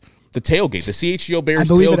 minutes. The tailgate, the CHGO Bears tailgate. I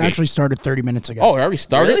believe it actually started 30 minutes ago. Oh, it already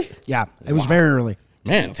started? Really? Yeah, it was very early.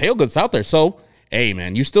 Man, tailgate's out there. So, hey,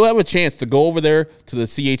 man, you still have a chance to go over there to the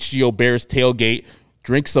CHGO Bears tailgate,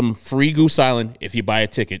 drink some free Goose Island if you buy a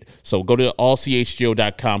ticket. So go to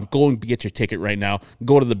allchgo.com. Go and get your ticket right now.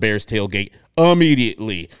 Go to the Bears tailgate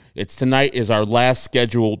immediately. Tonight is our last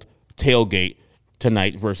scheduled tailgate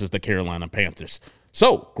tonight versus the Carolina Panthers.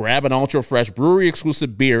 So grab an ultra-fresh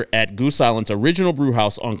brewery-exclusive beer at Goose Island's original brew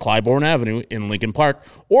house on Clybourne Avenue in Lincoln Park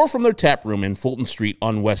or from their tap room in Fulton Street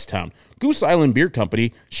on Westtown. Goose Island Beer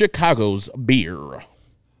Company, Chicago's beer.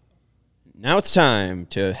 Now it's time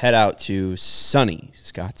to head out to sunny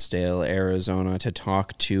Scottsdale, Arizona to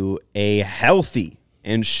talk to a healthy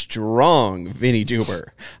and strong Vinny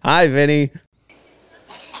Duber. Hi, Vinny.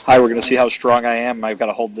 Hi, we're going to see how strong I am. I've got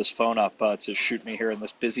to hold this phone up to shoot me here in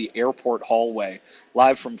this busy airport hallway,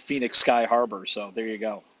 live from Phoenix Sky Harbor. So there you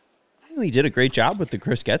go. I really did a great job with the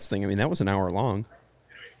Chris Getz thing. I mean, that was an hour long.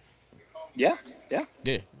 Yeah.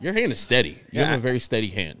 Yeah, your hand is steady. You have a very steady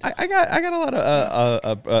hand. I got a lot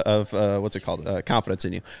of what's it called? Confidence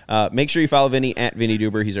in you. Make sure you follow Vinny at Vinny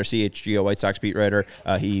Duber. He's our CHGO White Sox beat writer.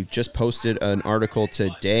 He just posted an article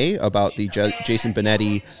today about the Jason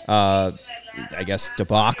Benetti, I guess,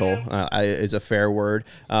 debacle is a fair word.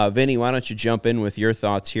 Vinny, why don't you jump in with your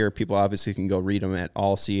thoughts here? People obviously can go read them at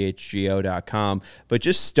allchgo.com. But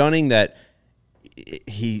just stunning that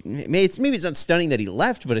maybe it's not stunning that he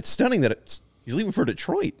left, but it's stunning that he's leaving for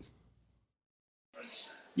Detroit.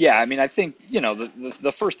 Yeah, I mean, I think,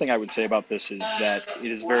 the first thing I would say about this is that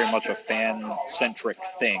it is very much a fan-centric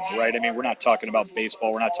thing, right? I mean, we're not talking about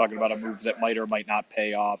baseball. We're not talking about a move that might or might not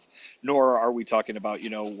pay off, nor are we talking about,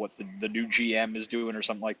 what the new GM is doing or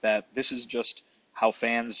something like that. This is just how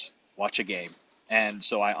fans watch a game. And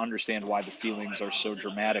so I understand why the feelings are so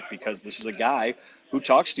dramatic, because this is a guy who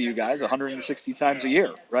talks to you guys 160 times a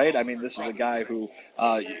year, right? I mean, this is a guy who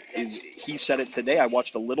he said it today. I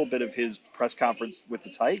watched a little bit of his press conference with the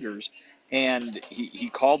Tigers, and he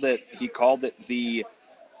called it the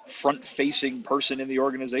front-facing person in the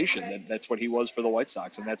organization. That's what he was for the White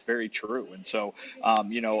Sox, and that's very true. And so,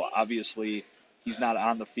 obviously he's not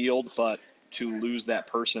on the field, but to lose that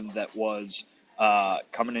person that was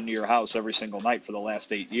coming into your house every single night for the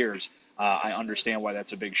last 8 years, I understand why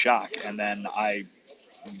that's a big shock. And then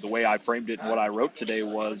the way I framed it and what I wrote today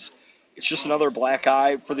was, it's just another black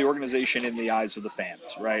eye for the organization in the eyes of the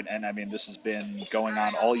fans, right? And I mean, this has been going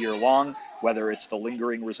on all year long, whether it's the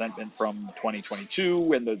lingering resentment from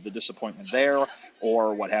 2022 and the disappointment there,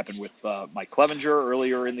 or what happened with Mike Clevenger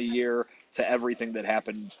earlier in the year, to everything that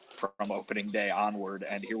happened from opening day onward.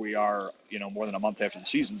 And here we are, more than a month after the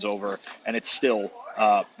season's over, and it's still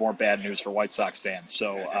more bad news for White Sox fans.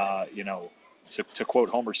 So, to quote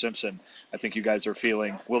Homer Simpson, I think you guys are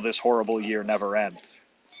feeling, will this horrible year never end?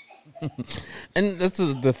 And that's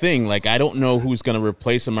the thing. Like, I don't know who's going to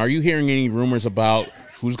replace him. Are you hearing any rumors about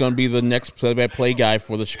who's going to be the next play-by-play guy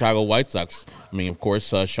for the Chicago White Sox? I mean, of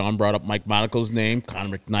course, Sean brought up Mike Monaco's name.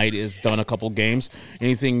 Connor McKnight has done a couple games.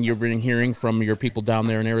 Anything you've been hearing from your people down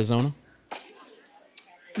there in Arizona?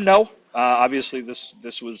 No. Obviously,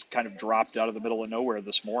 this was kind of dropped out of the middle of nowhere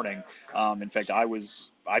this morning. In fact,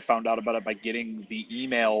 I found out about it by getting the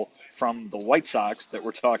email from the White Sox that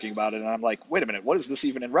we're talking about it, and I'm like, wait a minute, what is this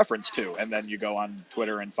even in reference to? And then you go on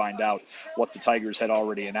Twitter and find out what the Tigers had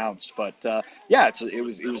already announced. But it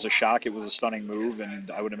was a shock. It was a stunning move, and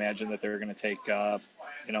I would imagine that they're going to take.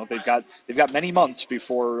 They've got many months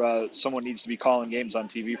before someone needs to be calling games on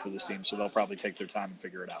TV for this team, so they'll probably take their time and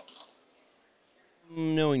figure it out.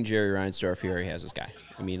 Knowing Jerry Reinsdorf here, he has his guy.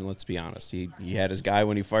 I mean, let's be honest. He had his guy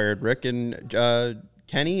when he fired Rick and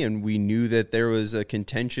Kenny, and we knew that there was a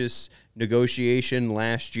contentious negotiation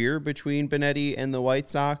last year between Benetti and the White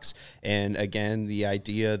Sox. And again, the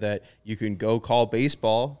idea that you can go call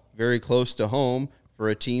baseball very close to home for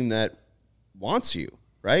a team that wants you.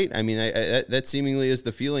 right? I mean, that seemingly is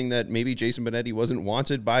the feeling that maybe Jason Benetti wasn't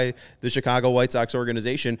wanted by the Chicago White Sox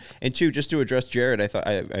organization. And two, just to address Jared, I thought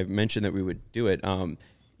I mentioned that we would do it.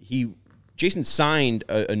 Jason signed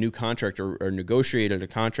a new contract or negotiated a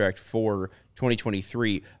contract for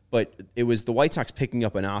 2023, but it was the White Sox picking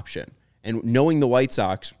up an option. And knowing the White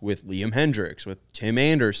Sox with Liam Hendricks, with Tim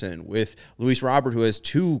Anderson, with Luis Robert, who has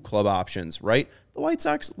 2 club options, right? The White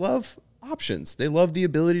Sox love options. They love the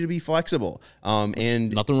ability to be flexible.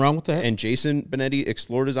 And nothing wrong with that. And Jason Benetti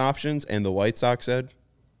explored his options, and the White Sox said,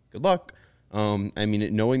 good luck. I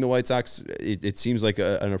mean, knowing the White Sox, it seems like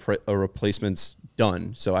a replacement's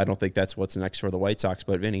done. So I don't think that's what's next for the White Sox.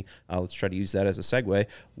 But Vinny, let's try to use that as a segue.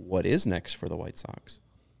 What is next for the White Sox?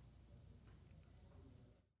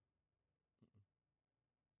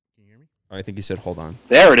 Can you hear me? I think you said, hold on.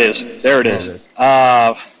 There it is. There it is.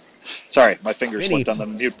 Sorry, my finger Vinny, slipped on the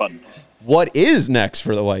mute button. What is next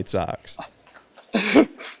for the White Sox?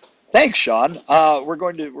 Thanks, Sean. We're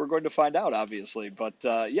going to find out, obviously. But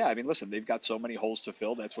yeah, I mean, listen, they've got so many holes to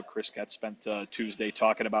fill. That's what Chris Getz spent Tuesday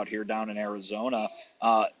talking about here down in Arizona.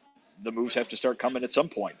 The moves have to start coming at some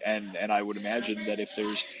point, and I would imagine that if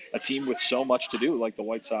there's a team with so much to do, like the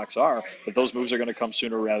White Sox are, that those moves are going to come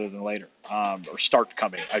sooner rather than later, or start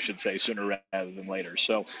coming, I should say, sooner rather than later.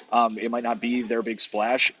 So it might not be their big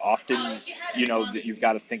splash. Often, that you've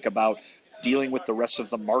got to think about dealing with the rest of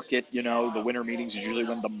the market. The winter meetings is usually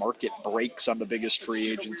when the market breaks on the biggest free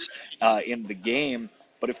agents in the game.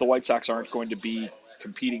 But if the White Sox aren't going to be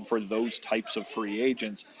competing for those types of free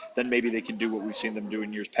agents, then maybe they can do what we've seen them do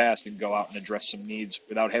in years past and go out and address some needs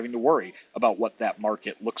without having to worry about what that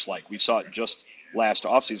market looks like. We saw it just last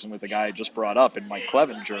offseason with the guy I just brought up in Mike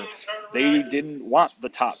Clevenger. They didn't want the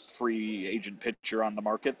top free agent pitcher on the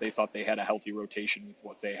market. They thought they had a healthy rotation with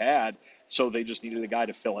what they had, so they just needed a guy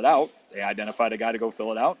to fill it out. They identified a guy to go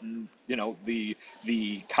fill it out, and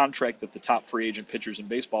the contract that the top free agent pitchers in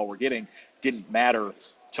baseball were getting didn't matter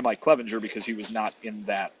to Mike Clevenger because he was not in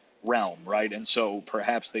that realm, right? And so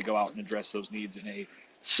perhaps they go out and address those needs in a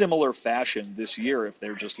similar fashion this year if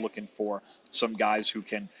they're just looking for some guys who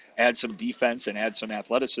can add some defense and add some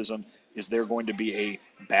athleticism. Is there going to be a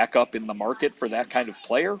backup in the market for that kind of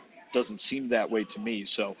player? Doesn't seem that way to me.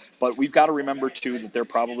 So, but we've got to remember too that they're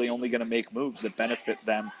probably only going to make moves that benefit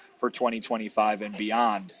them for 2025 and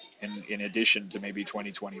beyond, in addition to maybe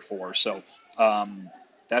 2024. So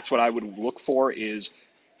that's what I would look for is,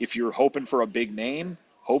 if you're hoping for a big name,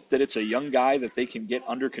 hope that it's a young guy that they can get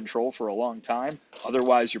under control for a long time.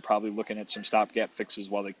 Otherwise, you're probably looking at some stopgap fixes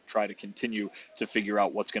while they try to continue to figure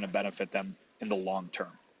out what's going to benefit them in the long term.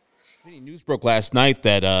 News broke last night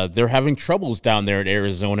that they're having troubles down there in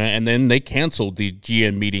Arizona, and then they canceled the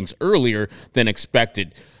GM meetings earlier than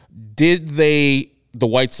expected. Did the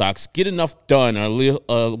White Sox, get enough done?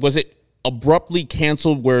 Was it abruptly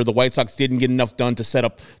canceled where the White Sox didn't get enough done to set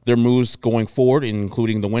up their moves going forward,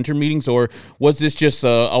 including the winter meetings? Or was this just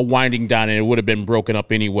a winding down and it would have been broken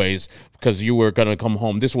up anyways because you were going to come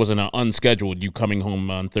home? This wasn't an unscheduled you coming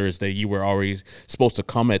home on Thursday. You were already supposed to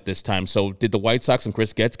come at this time. So did the White Sox and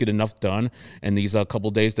Chris Getz get enough done in these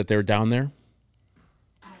couple days that they're down there?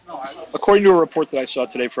 According to a report that I saw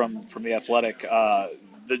today from The Athletic, the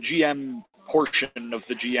GM portion of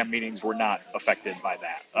the GM meetings were not affected by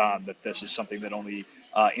that. That this is something that only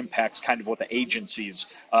impacts kind of what the agencies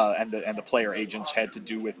and the player agents had to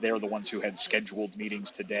do with. They're the ones who had scheduled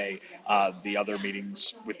meetings today. The other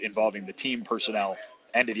meetings involving the team personnel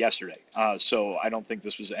ended yesterday. So I don't think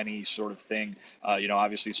this was any sort of thing.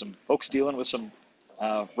 Obviously some folks dealing with some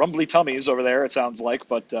rumbly tummies over there, it sounds like,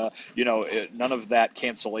 but none of that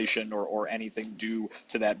cancellation or anything due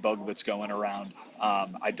to that bug that's going around,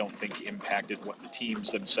 I don't think impacted what the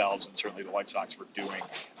teams themselves and certainly the White Sox were doing.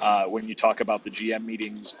 When you talk about the GM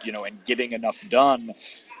meetings, and getting enough done,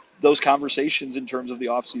 those conversations in terms of the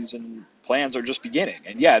offseason plans are just beginning.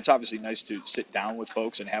 And yeah, it's obviously nice to sit down with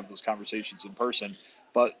folks and have those conversations in person.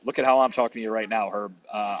 But look at how I'm talking to you right now, Herb.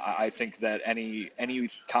 I think that any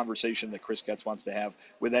conversation that Chris Getz wants to have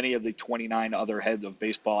with any of the 29 other heads of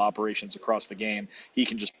baseball operations across the game, he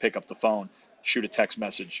can just pick up the phone, shoot a text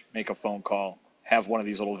message, make a phone call, have one of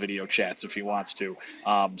these little video chats if he wants to.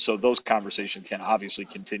 So those conversations can obviously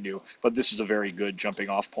continue. But this is a very good jumping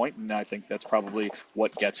off point, and I think that's probably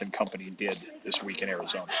what Getz and company did this week in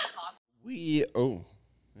Arizona.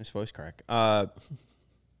 Nice voice crack.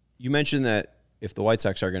 You mentioned that if the White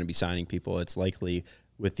Sox are going to be signing people, it's likely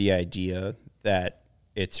with the idea that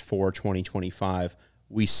it's for 2025.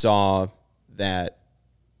 We saw that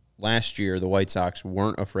last year the White Sox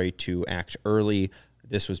weren't afraid to act early.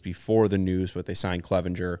 This was before the news, but they signed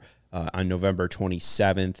Clevenger on November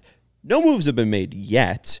 27th. No moves have been made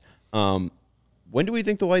yet, when do we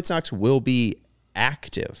think the White Sox will be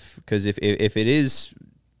active? Because if it is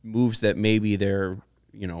moves that maybe they're,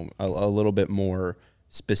 a little bit more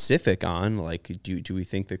specific on, like, do we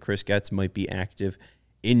think that Chris Getz might be active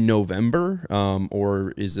in November,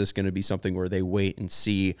 or is this going to be something where they wait and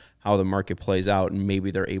see how the market plays out, and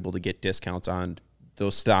maybe they're able to get discounts on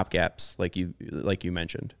those stopgaps, like you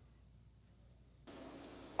mentioned?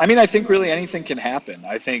 I mean, I think really anything can happen.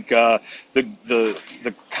 I think the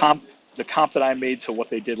comp that I made to what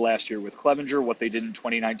they did last year with Clevenger, what they did in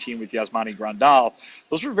 2019 with Yasmani Grandal,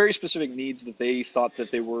 those were very specific needs that they thought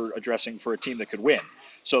that they were addressing for a team that could win.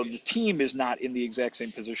 So the team is not in the exact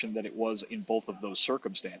same position that it was in both of those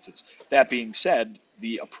circumstances. That being said,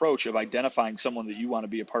 the approach of identifying someone that you want to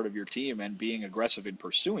be a part of your team and being aggressive in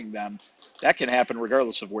pursuing them, that can happen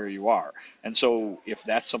regardless of where you are. And so if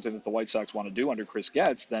that's something that the White Sox want to do under Chris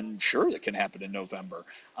Getz, then sure, it can happen in November.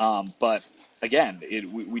 But again,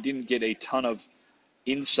 we didn't get a ton of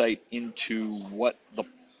insight into what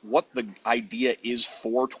the idea is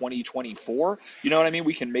for 2024. You know what I mean?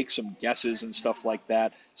 We can make some guesses and stuff like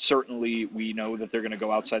that. Certainly, we know that they're going to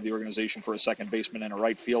go outside the organization for a second baseman and a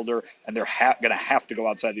right fielder, and they're going to have to go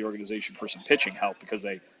outside the organization for some pitching help because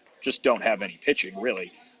they just don't have any pitching,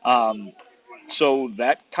 really. So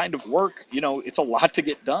that kind of work, it's a lot to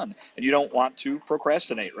get done, and you don't want to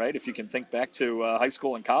procrastinate, right? If you can think back to high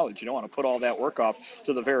school and college, you don't want to put all that work off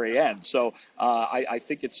to the very end. So I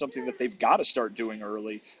think it's something that they've got to start doing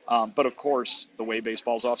early. But of course, the way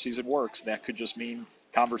baseball's offseason works, that could just mean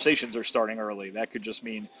conversations are starting early. That could just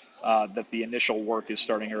mean that the initial work is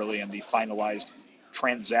starting early and the finalized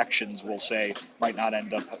transactions, we'll say, might not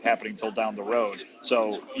end up happening until down the road.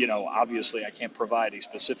 So, obviously I can't provide a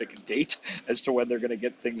specific date as to when they're going to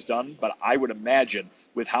get things done, but I would imagine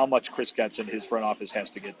with how much Chris Getz and his front office has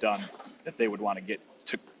to get done, that they would want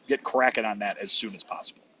to get cracking on that as soon as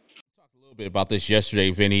possible. A little bit about this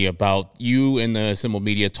yesterday, Vinny, about you and the Symbol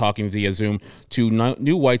Media talking via Zoom to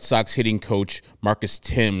new White Sox hitting coach Marcus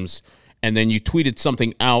Thames, and then you tweeted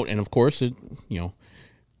something out, and of course,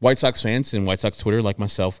 White Sox fans and White Sox Twitter, like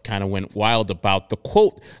myself, kind of went wild about the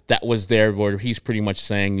quote that was there where he's pretty much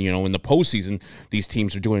saying, in the postseason, these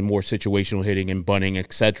teams are doing more situational hitting and bunting,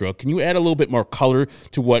 etc. Can you add a little bit more color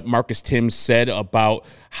to what Marcus Thames said about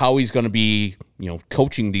how he's going to be,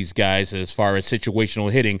 coaching these guys as far as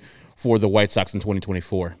situational hitting for the White Sox in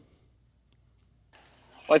 2024?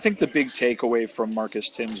 Well, I think the big takeaway from Marcus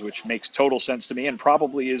Thames, which makes total sense to me and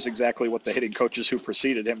probably is exactly what the hitting coaches who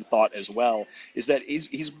preceded him thought as well, is that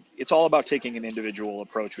it's all about taking an individual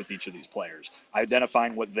approach with each of these players,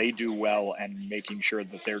 identifying what they do well and making sure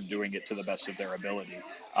that they're doing it to the best of their ability.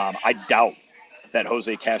 I doubt that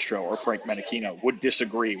Jose Castro or Frank Menechino would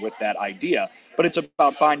disagree with that idea, but it's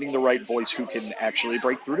about finding the right voice who can actually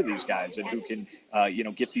break through to these guys and who can,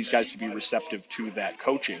 get these guys to be receptive to that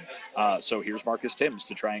coaching. So here's Marcus Thames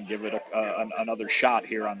to try and give it another shot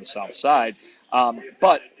here on the South Side.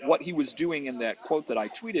 But what he was doing in that quote that I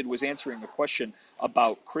tweeted was answering a question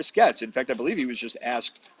about Chris Getz. In fact, I believe he was just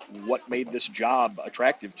asked what made this job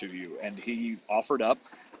attractive to you, and he offered up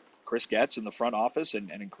Chris Getz in the front office and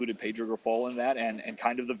included Pedro Grifol in that and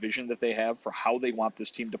kind of the vision that they have for how they want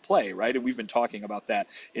this team to play, right? And we've been talking about that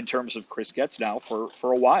in terms of Chris Getz now for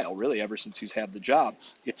a while, really, ever since he's had the job.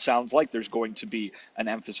 It sounds like there's going to be an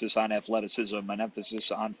emphasis on athleticism, an emphasis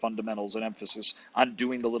on fundamentals, an emphasis on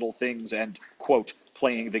doing the little things and, quote,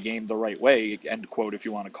 playing the game the right way, end quote, if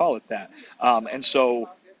you want to call it that. And so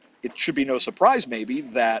it should be no surprise maybe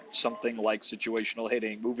that something like situational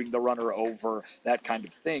hitting, moving the runner over, that kind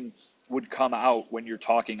of thing would come out when you're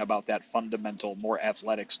talking about that fundamental, more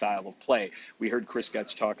athletic style of play. We heard Chris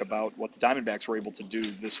Getz talk about what the Diamondbacks were able to do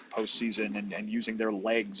this postseason and using their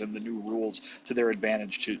legs and the new rules to their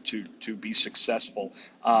advantage to be successful.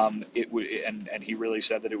 And he really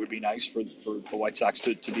said that it would be nice for the White Sox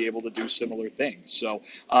to be able to do similar things. So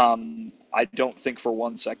I don't think for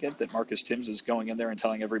one second that Marcus Thames is going in there and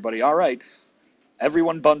telling everybody, all right,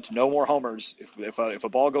 everyone bunt, no more homers. If a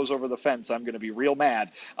ball goes over the fence, I'm going to be real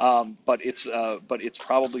mad. But it's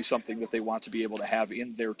probably something that they want to be able to have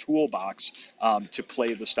in their toolbox to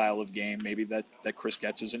play the style of game maybe that Chris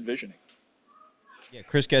Getz is envisioning. Yeah,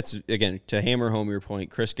 Chris Getz, again, to hammer home your point,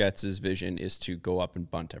 Chris Getz's vision is to go up and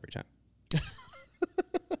bunt every time.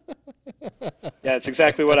 Yeah, that's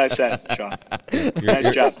exactly what I said, Sean.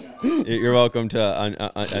 Nice job. You're welcome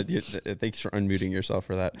to. Thanks for unmuting yourself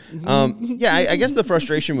for that. I guess the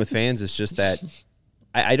frustration with fans is just that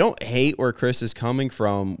I don't hate where Chris is coming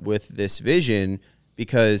from with this vision,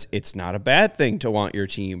 because it's not a bad thing to want your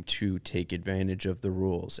team to take advantage of the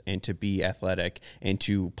rules and to be athletic and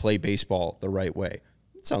to play baseball the right way.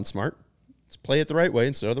 It sounds smart. Let's play it the right way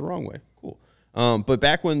instead of the wrong way. Cool. But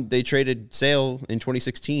back when they traded Sale in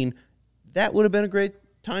 2016, that would have been a great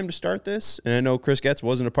time to start this. And I know Chris Getz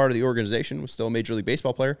wasn't a part of the organization, was still a Major League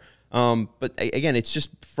Baseball player. But again, it's just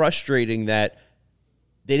frustrating that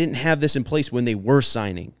they didn't have this in place when they were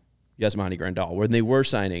signing Yasmani Grandal, when they were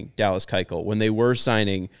signing Dallas Keuchel, when they were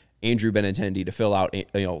signing Andrew Benintendi to fill out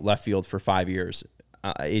left field for 5 years.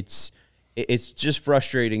 It's just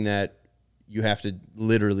frustrating that you have to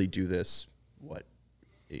literally do this,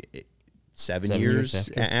 7 years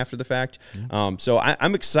after the fact. Yeah. So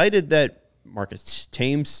I'm excited that Marcus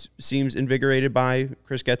Thames seems invigorated by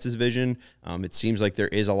Chris Getz's vision. It seems like there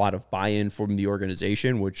is a lot of buy-in from the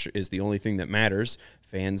organization, which is the only thing that matters.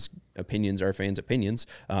 Fans' opinions are fans' opinions.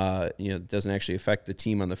 It doesn't actually affect the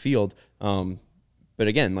team on the field. But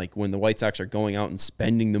again, like when the White Sox are going out and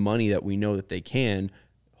spending the money that we know that they can,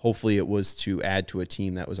 hopefully it was to add to a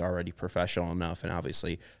team that was already professional enough. And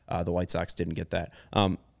obviously the White Sox didn't get that.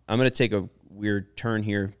 I'm going to take a weird turn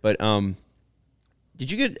here, but did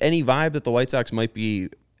you get any vibe that the White Sox might be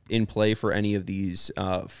in play for any of these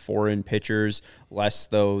foreign pitchers, less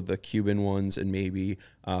though the Cuban ones and maybe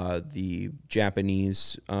the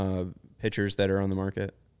Japanese pitchers that are on the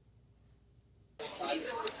market?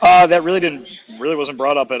 That really wasn't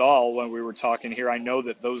brought up at all when we were talking here. I know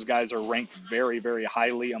that those guys are ranked very, very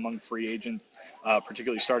highly among free agent,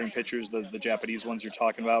 particularly starting pitchers, the Japanese ones you're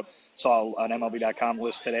talking about. Saw an MLB.com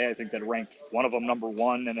list today. I think that ranked one of them number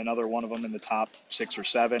 1 and another one of them in the top 6 or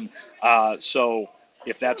 7. So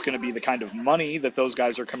if that's going to be the kind of money that those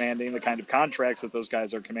guys are commanding, the kind of contracts that those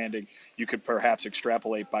guys are commanding, you could perhaps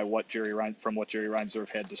extrapolate by what Jerry Reinsdorf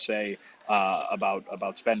had to say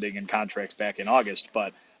about spending and contracts back in August.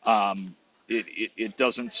 But it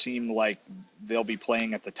doesn't seem like they'll be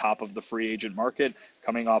playing at the top of the free agent market,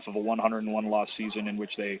 coming off of a 101 loss season and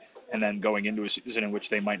then going into a season in which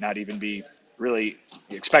they might not even be really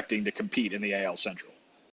expecting to compete in the AL Central.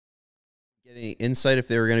 Get any insight if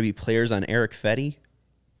they were going to be players on Eric Fetty?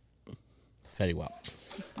 Fetty Wap.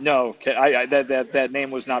 No, that name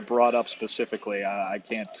was not brought up specifically. I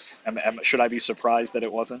can't. Should I be surprised that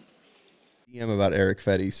it wasn't? About Eric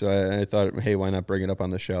Fetty, so I thought, hey, why not bring it up on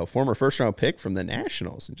the show? Former first-round pick from the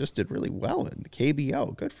Nationals and just did really well in the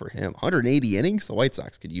KBO. Good for him. 180 innings. The White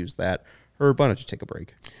Sox could use that. Herb, why don't you take a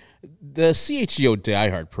break? The CHGO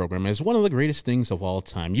Diehard program is one of the greatest things of all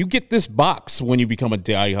time. You get this box when you become a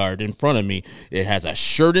diehard. In front of me, it has a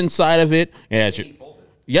shirt inside of it.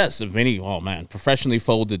 Yes, Vinny, oh man, professionally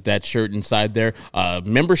folded that shirt inside there.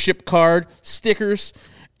 Membership card, stickers.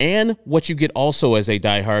 And what you get also as a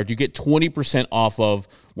diehard, you get 20% off of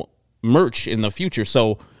merch in the future.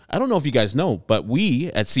 So I don't know if you guys know, but we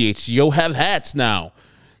at CHGO have hats now.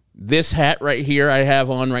 This hat right here I have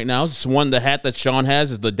on right now, it's the hat that Sean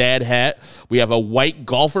has is the dad hat. We have a white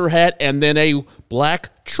golfer hat and then a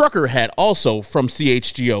black trucker hat also from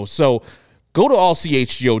CHGO. So go to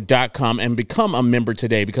allchgo.com and become a member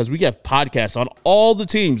today because we have podcasts on all the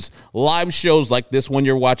teams, live shows like this one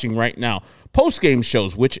you're watching right now, post-game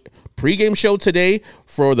shows, which pregame show today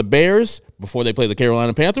for the Bears before they play the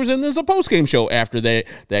Carolina Panthers, and there's a post-game show after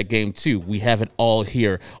that game too. We have it all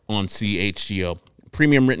here on CHGO.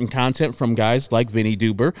 Premium written content from guys like Vinny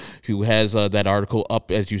Duber, who has that article up,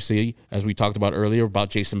 as you see, as we talked about earlier, about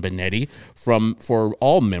Jason Benetti for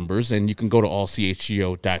all members, and you can go to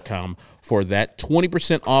allchgo.com for that.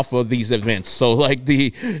 20% off of these events. So like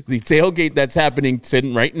the tailgate that's happening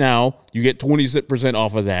right now, you get 20%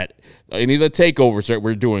 off of that. Any of the takeovers that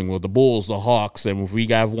we're doing with the Bulls, the Hawks, and if we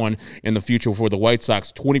have one in the future for the White Sox,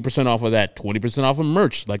 20% off of that, 20% off of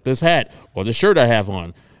merch like this hat or the shirt I have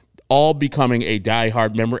on. All becoming a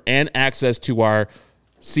diehard member and access to our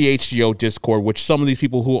CHGO Discord, which some of these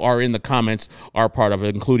people who are in the comments are part of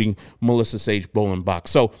it, including Melissa Sage Bolenbach.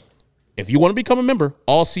 So if you want to become a member,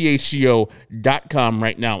 allchgo.com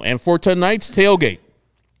right now. And for tonight's tailgate,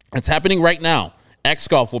 it's happening right now.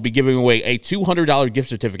 X-Golf will be giving away a $200 gift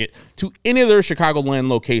certificate to any of their Chicagoland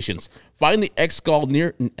locations. Find the X-Golf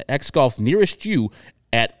nearest you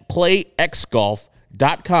at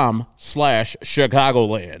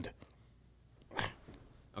playxgolf.com/Chicagoland.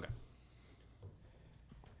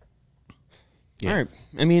 Yeah. All right.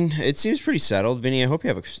 I mean, it seems pretty settled. Vinny, I hope you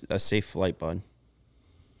have a safe flight, bud.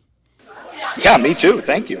 Yeah, me too.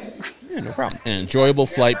 Thank you. Yeah, no problem. An enjoyable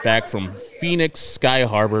flight back from Phoenix Sky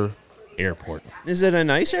Harbor Airport. Is it a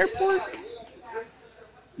nice airport?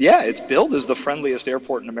 Yeah, it's billed as the friendliest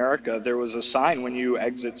airport in America. There was a sign when you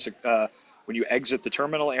exit the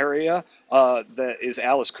terminal area that is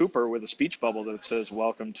Alice Cooper with a speech bubble that says,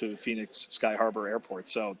 "Welcome to Phoenix Sky Harbor Airport."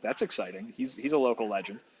 So that's exciting. He's a local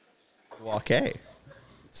legend. Well, okay.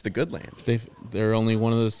 It's the good land. They're only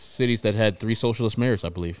one of the cities that had 3 socialist mayors, I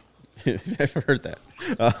believe. I've heard that.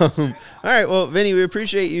 All right. Well, Vinny, we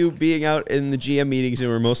appreciate you being out in the GM meetings, and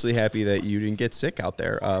we're mostly happy that you didn't get sick out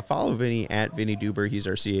there. Follow Vinny at Vinny Duber. He's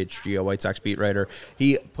our CHGO White Sox beat writer.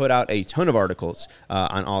 He put out a ton of articles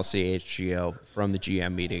on all CHGO from the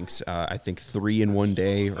GM meetings. I think 3 in one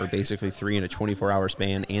day, or basically 3 in a 24-hour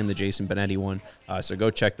span, and the Jason Benetti one. So go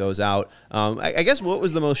check those out. I guess what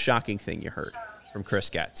was the most shocking thing you heard from Chris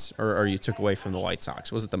Getz, or you took away from the White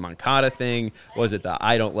Sox? Was it the Moncada thing? Was it the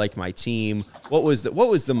I don't like my team? What was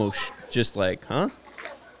the most just like, huh?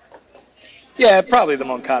 Yeah, probably the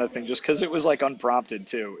Moncada thing, just because it was like unprompted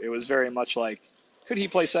too. It was very much like, could he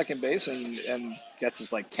play second base? And Getz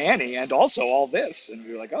is like, can he? And also all this, and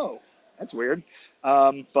we were like, oh, that's weird.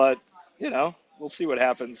 But we'll see what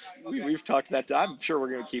happens. We've talked that. I'm sure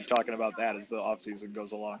we're going to keep talking about that as the offseason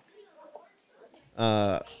goes along.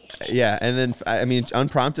 Yeah, and then, I mean,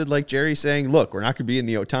 unprompted, like Jerry saying, look, we're not going to be in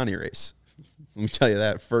the Ohtani race. Let me tell you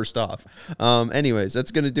that first off. Anyways,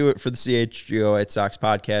 that's going to do it for the CHGO White Sox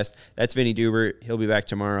podcast. That's Vinny Duber. He'll be back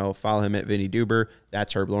tomorrow. Follow him at Vinny Duber.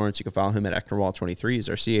 That's Herb Lawrence. You can follow him at Ecknerwall23. He's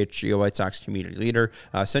our CHGO White Sox community leader.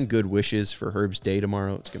 Send good wishes for Herb's day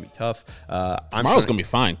tomorrow. It's going to be tough. Tomorrow's going to be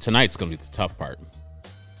fine. Tonight's going to be the tough part.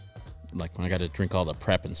 Like when I got to drink all the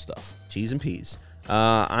prep and stuff. T's and P's.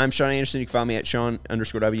 I'm Sean Anderson. You can follow me at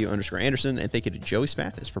Sean_W_Anderson. And thank you to Joey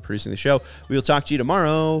Spathis for producing the show. We will talk to you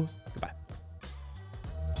tomorrow. Goodbye.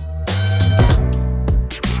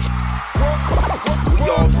 We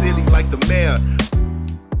all silly like the mayor.